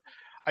before, but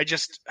I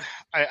just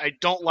I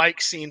don't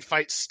like seeing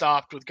fights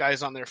stopped with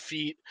guys on their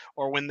feet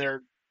or when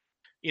they're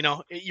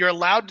you're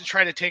allowed to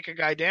try to take a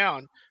guy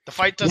down. The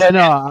fight yeah, doesn't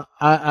end. no,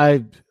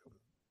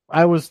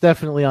 I was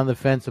definitely on the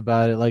fence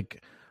about it.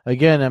 Like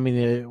again, I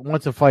mean,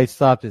 once a fight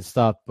stopped, it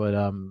stopped. But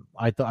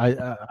I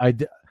thought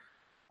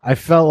I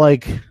felt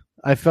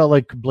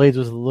like Blades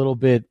was a little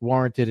bit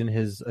warranted in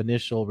his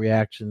initial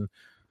reaction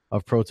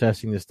of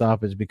protesting the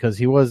stoppage because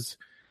he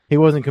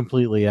wasn't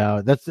completely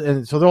out.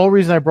 And so the whole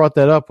reason I brought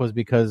that up was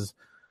because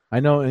I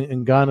know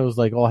Ngannou was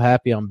like all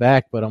happy I'm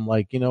back, but I'm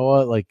like, you know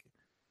what, like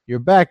you're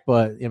back,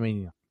 but I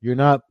mean you're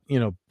not,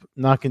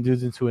 knocking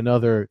dudes into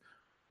another,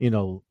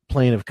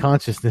 plane of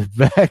consciousness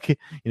back. You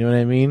know what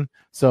I mean?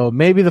 So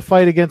maybe the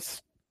fight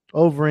against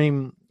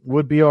Overeem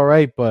would be all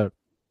right, but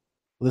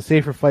the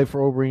safer fight for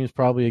Overeem is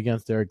probably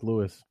against Derek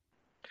Lewis.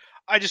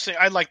 I just think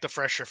I like the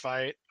fresher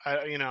fight. I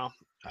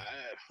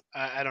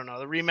don't know.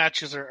 The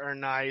rematches are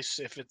nice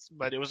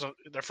but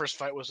their first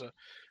fight was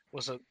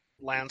a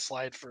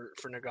landslide for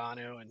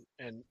Nagano,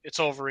 and it's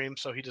Overeem,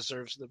 so he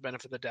deserves the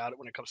benefit of the doubt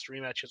when it comes to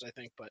rematches, I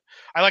think. But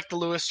I like the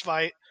Lewis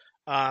fight.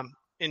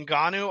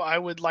 Ngannou, I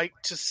would like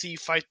to see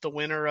fight the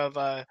winner of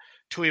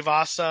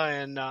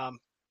Tuivasa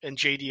and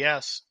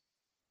JDS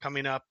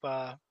coming up.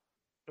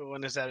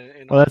 When is that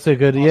in Well, that's a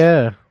good,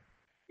 yeah.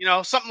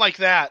 something like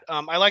that.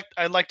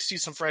 I'd like to see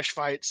some fresh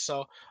fights.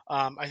 So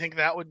I think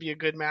that would be a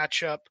good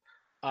matchup.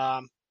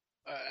 Um,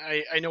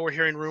 I know we're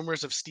hearing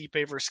rumors of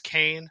Stipe versus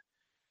Kane.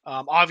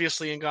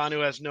 Obviously,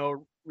 Ngannou has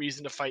no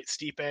reason to fight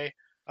Stipe.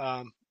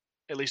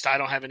 At least I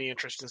don't have any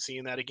interest in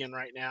seeing that again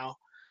right now.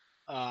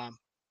 Um,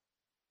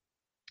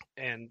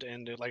 and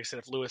like I said,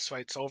 if Lewis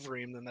fights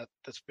Overeem, then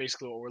that's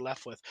basically what we're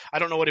left with. I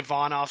don't know what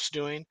Ivanov's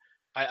doing.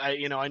 I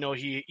know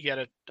he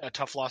had a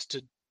tough loss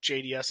to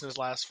JDS in his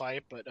last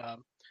fight, but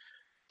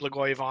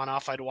Blagoy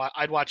Ivanov,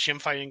 I'd watch him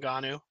fight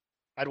Ngannou.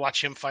 I'd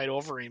watch him fight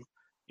Overeem.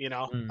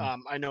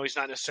 Mm. I know he's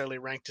not necessarily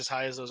ranked as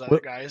high as those other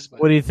What guys, but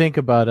What do you think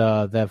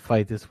about that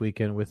fight this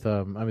weekend? With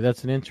I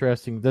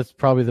mean, that's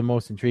probably the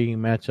most intriguing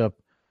matchup.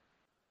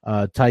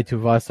 Tai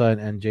Tuivasa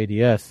and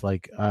JDS.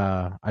 Like,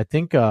 I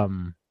think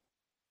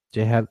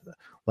J have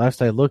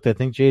last I looked, I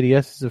think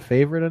JDS is a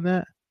favorite in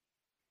that.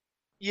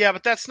 yeah,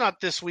 but that's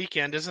not this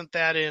weekend, isn't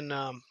that in?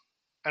 I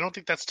don't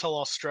think that's till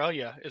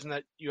Australia, isn't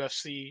that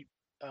UFC?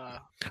 Uh,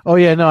 Oh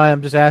yeah, no,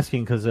 I'm just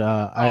asking because oh,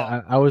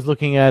 I was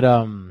looking at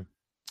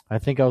I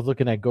think I was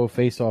looking at Go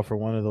Face Off or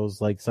one of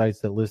those like sites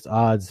that list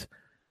odds,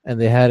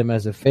 and they had him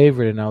as a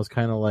favorite, and I was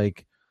kind of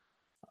like,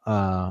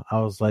 I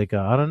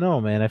don't know,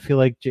 man. I feel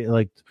like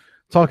like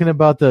talking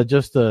about I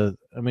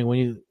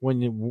mean,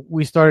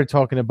 we started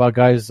talking about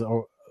guys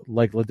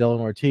like Liddell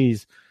and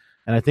Ortiz,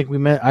 and I think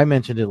I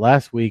mentioned it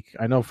last week.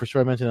 I know for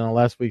sure I mentioned it on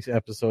last week's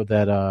episode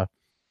that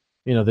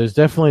there's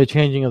definitely a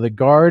changing of the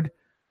guard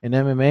in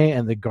MMA,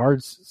 and the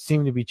guards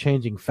seem to be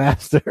changing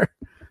faster.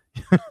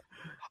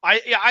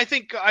 I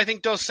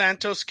think Dos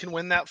Santos can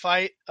win that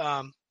fight.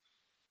 I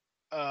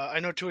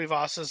know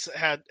Tuivasa's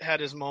had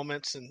his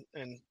moments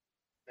and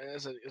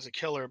as a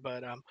killer,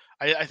 but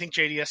I think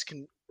JDS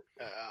can.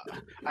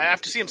 I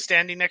have to see them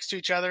standing next to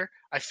each other.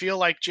 I feel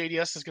like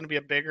JDS is going to be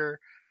going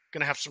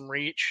to have some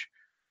reach.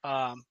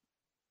 Um,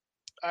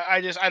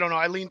 I don't know.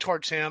 I lean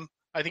towards him.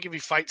 I think if he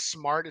fights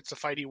smart, it's a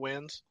fight he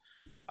wins.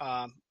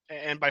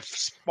 And by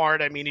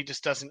smart, I mean he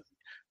just doesn't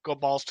go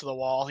balls to the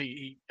wall.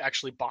 He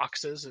actually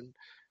boxes,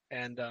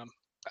 and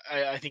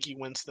I think he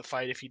wins the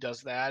fight if he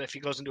does that. If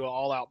he goes into an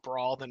all-out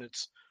brawl, then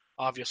it's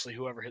obviously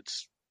whoever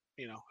hits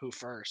who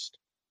first.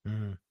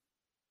 Mm.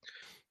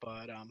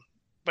 But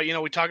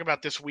we talk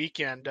about this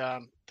weekend.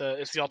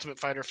 It's the Ultimate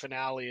Fighter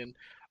finale, and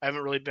I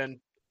haven't really been,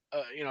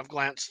 I've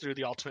glanced through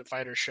the Ultimate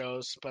Fighter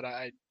shows, but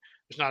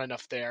there's not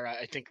enough there.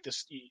 I think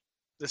this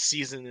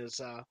season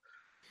is a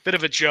bit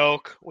of a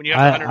joke when you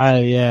have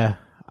 100. Yeah.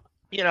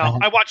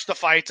 I watch the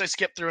fights. I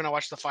skip through and I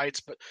watch the fights,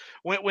 but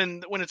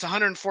when it's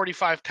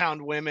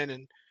 145-pound women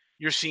and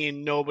you're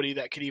seeing nobody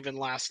that could even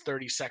last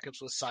 30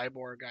 seconds with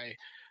Cyborg,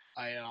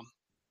 I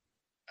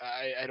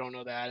don't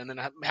know that. And then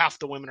half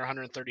the women are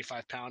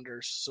 135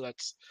 pounders, so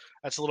that's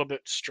a little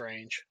bit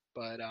strange.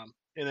 But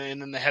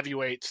and then the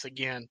heavyweights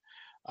again,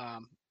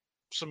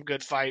 some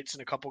good fights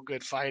and a couple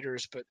good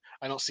fighters, but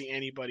I don't see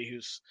anybody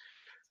who's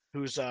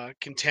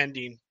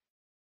contending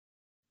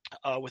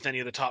with any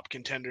of the top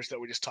contenders that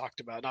we just talked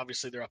about. And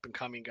obviously they're up and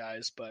coming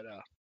guys, but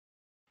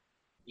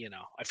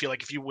I feel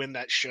like if you win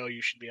that show,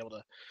 you should be able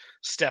to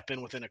step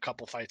in within a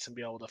couple fights and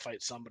be able to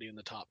fight somebody in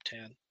the top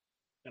 10.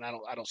 And I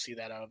don't see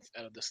that out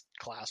of this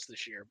class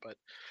this year.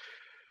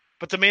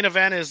 But the main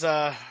event is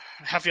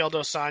Rafael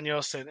dos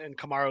Anjos and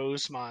Kamaru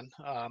Usman.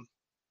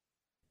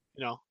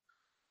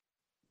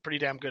 Pretty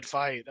damn good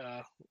fight.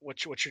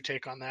 What's your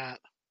take on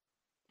that?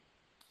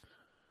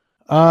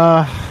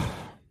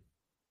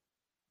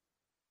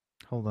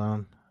 Hold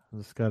on. I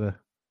just gotta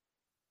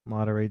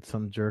moderate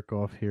some jerk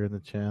off here in the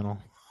channel.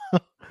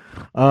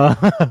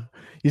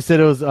 You said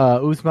it was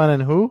Usman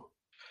and who?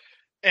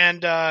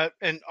 And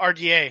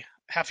RDA,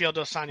 Rafael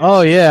dos Anjos.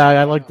 Oh yeah,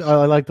 I like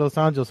Dos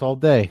Anjos all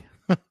day.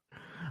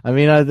 I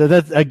mean,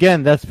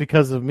 that's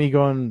because of me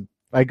going.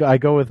 I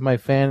go with my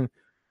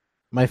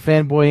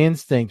fanboy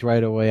instinct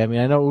right away. I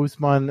mean, I know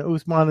Usman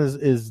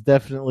is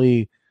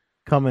definitely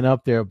coming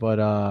up there,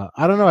 but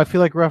I don't know. I feel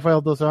like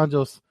Rafael dos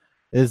Anjos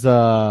is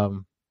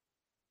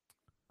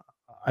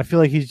I feel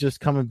like he's just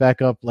coming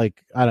back up.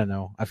 Like, I don't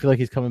know. I feel like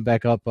he's coming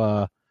back up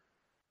on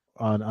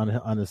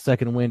a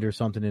second wind or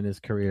something in his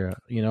career.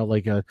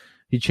 Like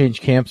he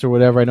changed camps or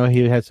whatever. I know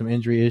he had some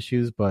injury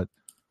issues, but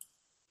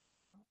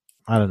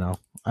I don't know.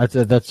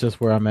 That's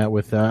just where I'm at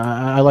with.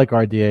 I like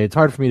RDA. It's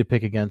hard for me to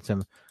pick against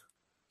him.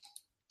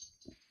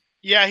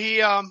 Yeah,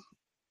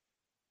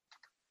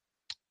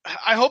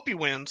 I hope he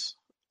wins.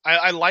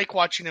 I like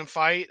watching him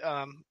fight.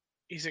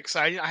 He's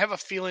exciting. I have a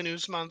feeling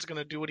Usman's going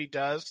to do what he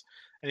does,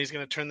 and he's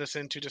going to turn this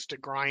into just a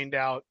grind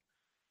out,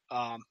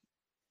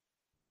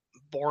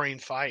 boring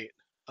fight.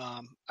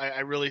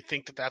 I really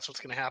think that that's what's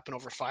going to happen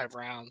over 5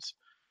 rounds,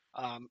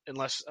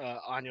 unless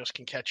Anjos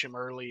can catch him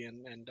early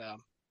and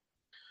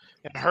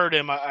hurt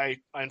him. I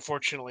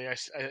unfortunately,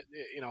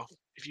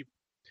 if you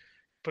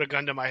put a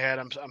gun to my head,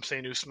 I'm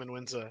saying Usman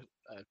wins a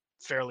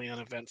fairly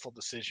uneventful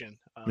decision.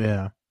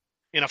 Yeah.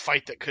 In a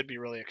fight that could be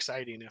really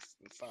exciting if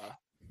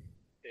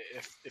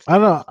I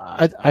don't know.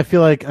 I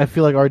feel like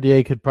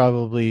RDA could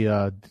probably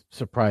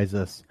surprise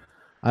us.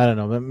 I don't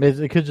know.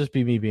 It could just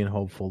be me being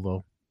hopeful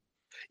though.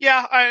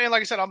 Yeah,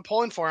 like I said, I'm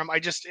pulling for him. I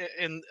just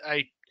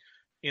I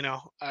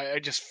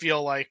just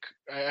feel like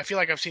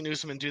I've seen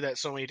Usman do that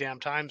so many damn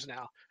times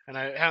now, and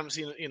I haven't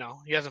seen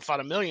he hasn't fought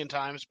a million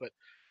times, but it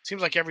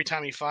seems like every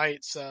time he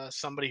fights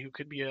somebody who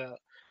could be a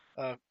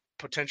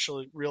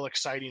potentially real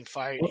exciting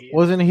fight.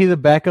 Wasn't he the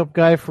backup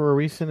guy for a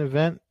recent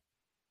event?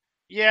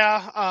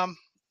 Yeah,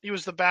 he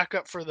was the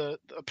backup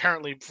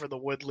apparently for the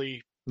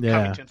Woodley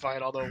Covington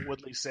fight, although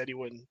Woodley said he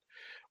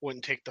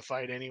wouldn't take the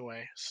fight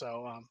anyway.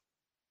 So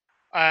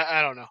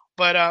I don't know,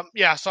 but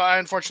yeah. So I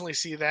unfortunately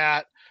see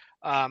that.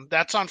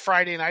 That's on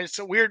Friday night. It's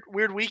a weird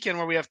weekend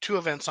where we have two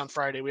events on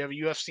Friday. We have a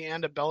UFC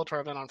and a Bellator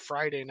event on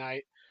Friday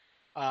night.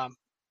 Um,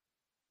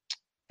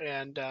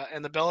 and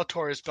the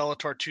Bellator is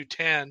Bellator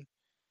 210.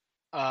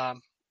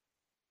 Um,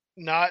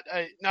 not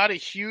a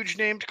huge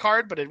named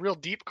card, but a real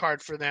deep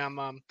card for them.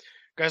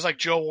 Guys like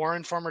Joe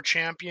Warren, former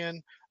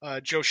champion,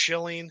 Joe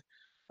Schilling,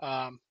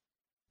 um,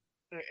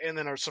 and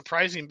then a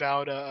surprising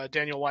bout,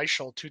 Daniel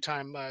Weichel,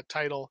 two-time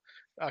title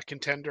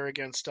contender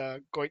against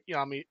Goite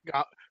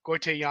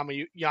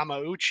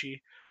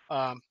Yamauchi,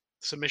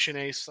 submission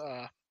ace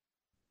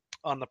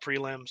on the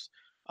prelims.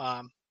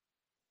 Um,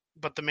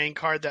 but the main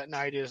card that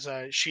night is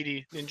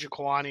Shidi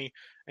Ninjakwani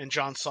and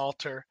John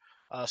Salter.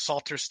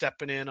 Salter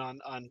stepping in on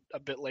a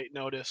bit late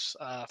notice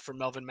for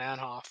Melvin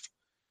Manhoff.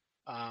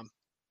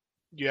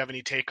 Do you have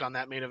any take on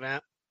that main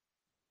event?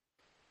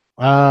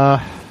 Uh,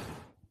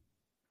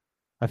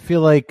 I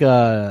feel like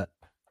I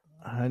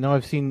know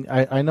I've seen.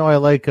 I know I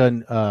like.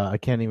 I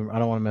can't even. I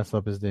don't want to mess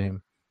up his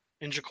name.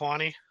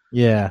 Ninjakwani.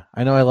 Yeah,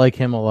 I know I like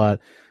him a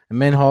lot. And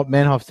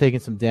Manhoff's taking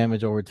some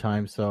damage over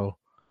time, so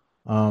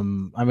I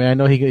mean I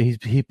know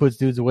he puts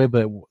dudes away,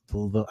 but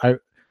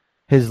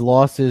his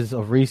losses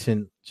of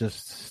recent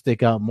just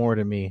stick out more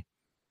to me.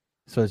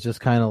 So it's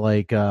just kind of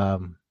like I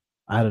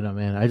don't know,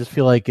 man. I just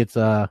feel like it's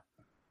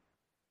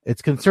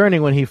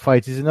concerning when he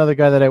fights. He's another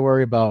guy that I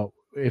worry about.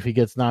 If he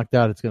gets knocked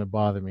out, it's going to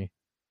bother me.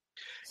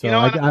 So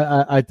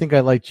I think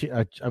I like.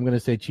 I'm going to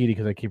say Chidi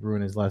because I keep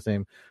ruining his last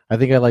name. I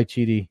think I like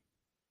Chidi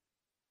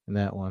in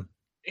that one.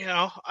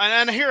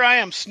 And here I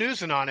am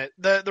snoozing on it.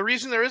 The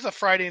reason there is a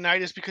Friday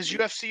night is because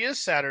UFC is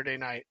Saturday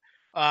night.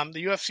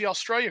 The UFC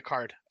Australia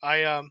card.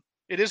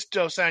 It is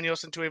Dos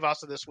Anjos and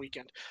Tuivasa this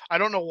weekend. I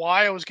don't know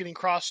why I was getting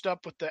crossed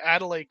up with the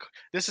Adelaide.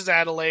 This is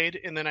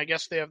Adelaide, and then I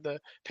guess they have the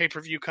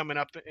pay-per-view coming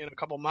up in a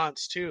couple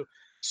months too.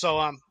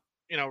 So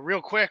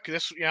real quick, we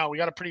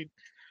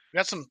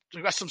got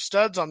some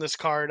studs on this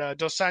card.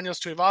 Dos Anjos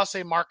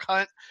Tuivasa, Mark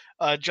Hunt,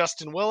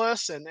 Justin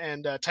Willis,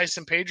 and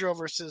Tyson Pedro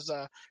versus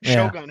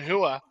Shogun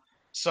Rua.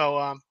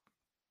 So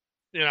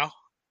it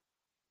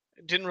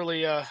didn't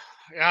really.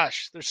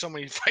 Gosh, there's so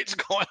many fights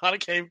going on. I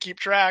can't even keep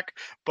track.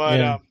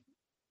 But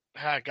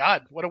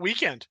God, what a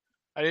weekend!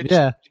 We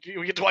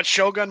get to watch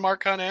Shogun,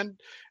 Mark Hunt,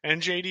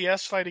 and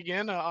JDS fight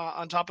again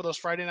on top of those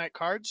Friday night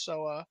cards.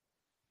 So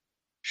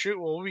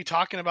we'll be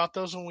talking about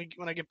those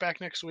when I get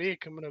back next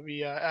week. I'm going to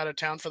be out of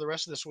town for the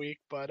rest of this week.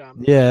 But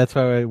that's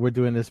why we're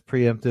doing this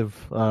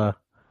preemptive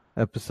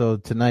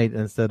episode tonight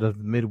instead of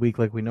midweek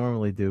like we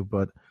normally do.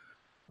 But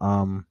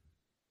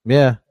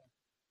yeah.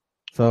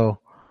 So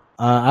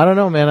I don't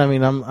know, man. I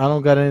mean, I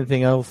don't got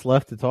anything else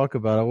left to talk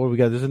about. What do we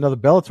got? There's another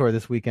Bellator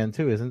this weekend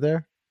too, isn't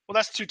there? Well,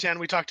 that's 210.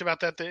 We talked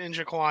about that, the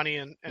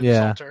Njokuani and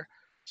Yeah. Salter.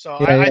 So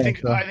Yeah, I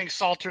think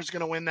Salter's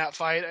going to win that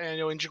fight. And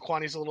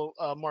Njokuani's a little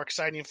more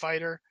exciting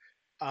fighter,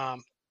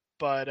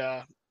 but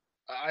I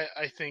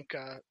think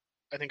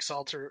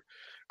Salter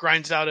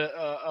grinds out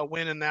a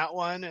win in that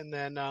one. And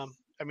then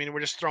we're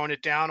just throwing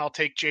it down. I'll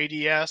take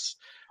JDS.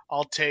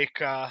 I'll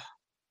take. I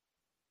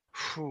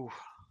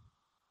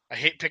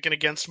hate picking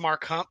against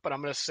Mark Hunt, but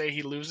I'm going to say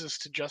he loses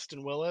to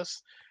Justin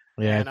Willis.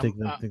 Yeah, and I think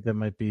that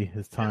might be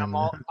his time. And I'm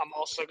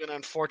also going to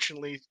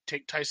unfortunately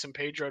take Tyson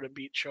Pedro to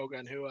beat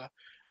Shogun Rua.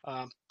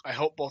 I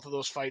hope both of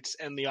those fights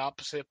end the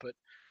opposite, but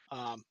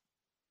I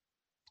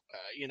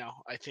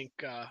think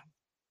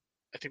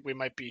we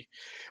might be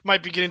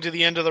getting to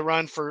the end of the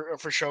run for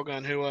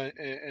Shogun Rua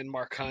and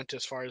Mark Hunt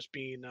as far as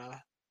being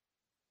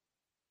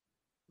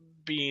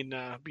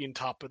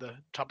top of the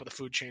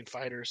food chain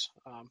fighters.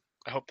 I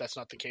hope that's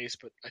not the case,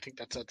 but I think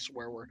that's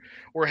where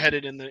we're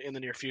headed in the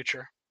near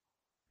future.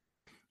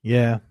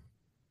 Yeah,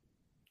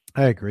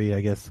 I agree.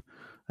 I guess.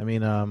 I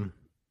mean, I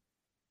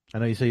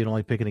know you say you don't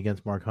like picking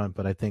against Mark Hunt,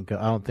 but I think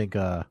Mark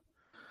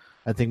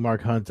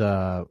Hunt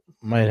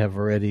might have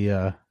already.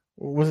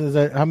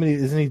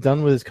 Isn't he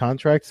done with his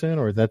contract soon,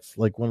 or that's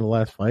like one of the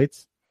last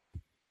fights?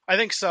 I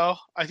think so.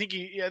 I think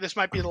this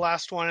might be the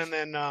last one, and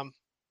then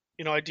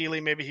ideally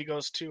maybe he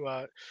goes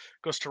to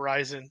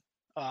Rizin.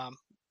 Him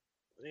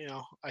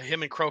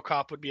and Crow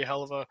Cop would be a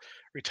hell of a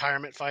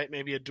retirement fight,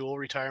 maybe a dual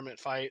retirement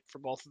fight for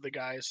both of the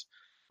guys.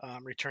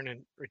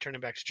 Returning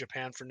back to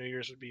Japan for New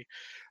Year's would be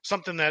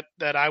something that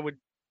I would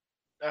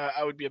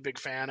be a big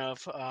fan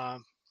of.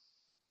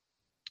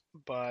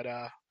 But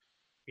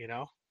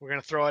we're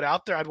gonna throw it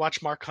out there. I'd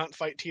watch Mark Hunt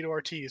fight Tito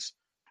Ortiz.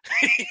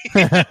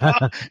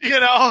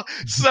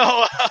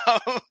 So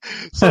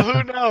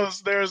who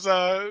knows? There's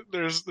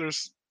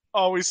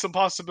always some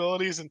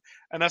possibilities, and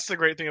that's the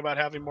great thing about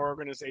having more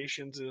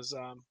organizations is.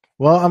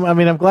 Well, I'm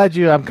kind of glad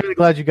you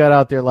got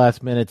out there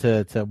last minute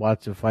to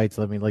watch the fights.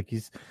 I mean,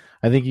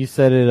 I think you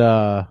said it.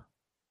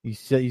 You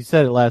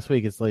said it last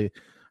week. It's like,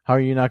 how are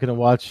you not going to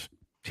watch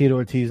Tito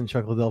Ortiz and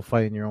Chuck Liddell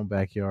fight in your own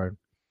backyard?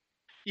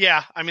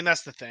 Yeah, I mean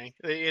that's the thing.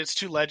 It's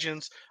two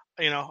legends.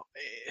 I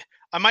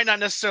might not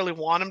necessarily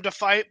want them to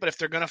fight, but if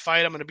they're going to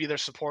fight, I'm going to be there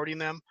supporting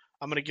them.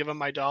 I'm going to give them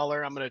my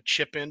 $1. I'm going to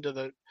chip into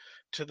the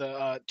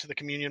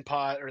communion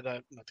pot, or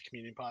not the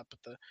communion pot,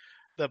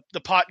 but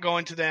the pot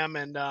going to them,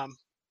 and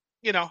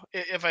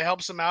if it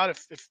helps them out,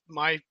 if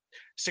my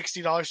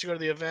 $60 to go to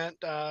the event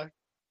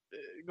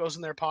goes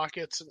in their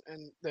pockets,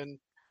 and then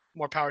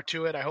more power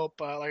to it. I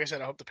hope, like I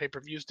said, I hope the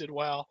pay-per-views did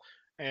well,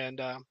 and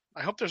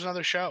I hope there's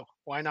another show.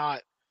 Why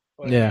not?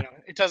 But, Yeah.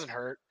 it doesn't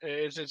hurt.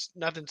 It's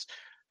nothing's,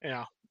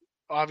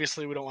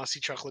 obviously we don't want to see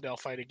Chuck Liddell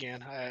fight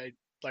again.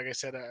 Like I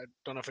said, I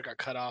don't know if it got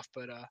cut off,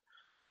 but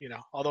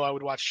although I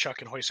would watch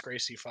Chuck and Hoist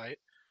Gracie fight,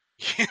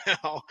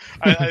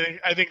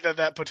 I think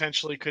that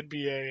potentially could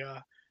be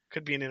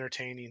an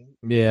entertaining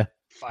Yeah.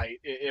 fight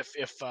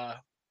if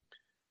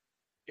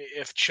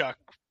Chuck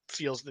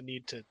feels the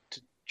need to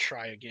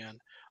try again.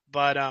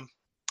 But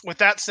with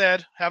that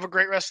said, have a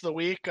great rest of the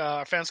week.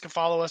 Our fans can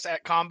follow us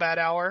at Combat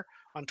Hour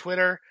on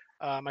Twitter.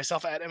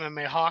 Myself at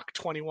MMA Hawk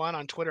 21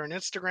 on Twitter and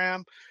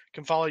Instagram.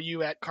 Can follow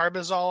you at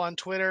Carbazol on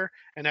Twitter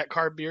and at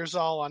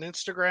Carbeerzol on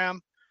Instagram.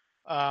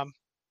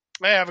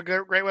 Hey, have a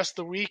great rest of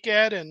the week,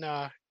 Ed, and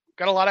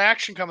got a lot of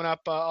action coming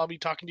up. I'll be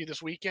talking to you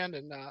this weekend,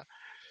 and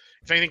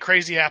if anything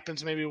crazy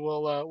happens, maybe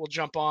we'll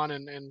jump on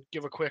and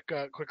give a quick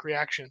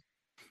reaction.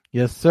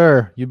 Yes,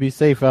 sir. You be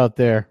safe out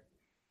there.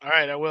 All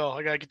right, I will.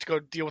 I gotta get to go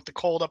deal with the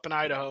cold up in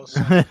Idaho.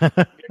 So get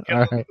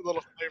a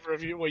little flavor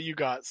of what you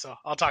got. So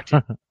I'll talk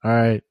to you. All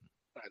right.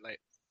 All right, late.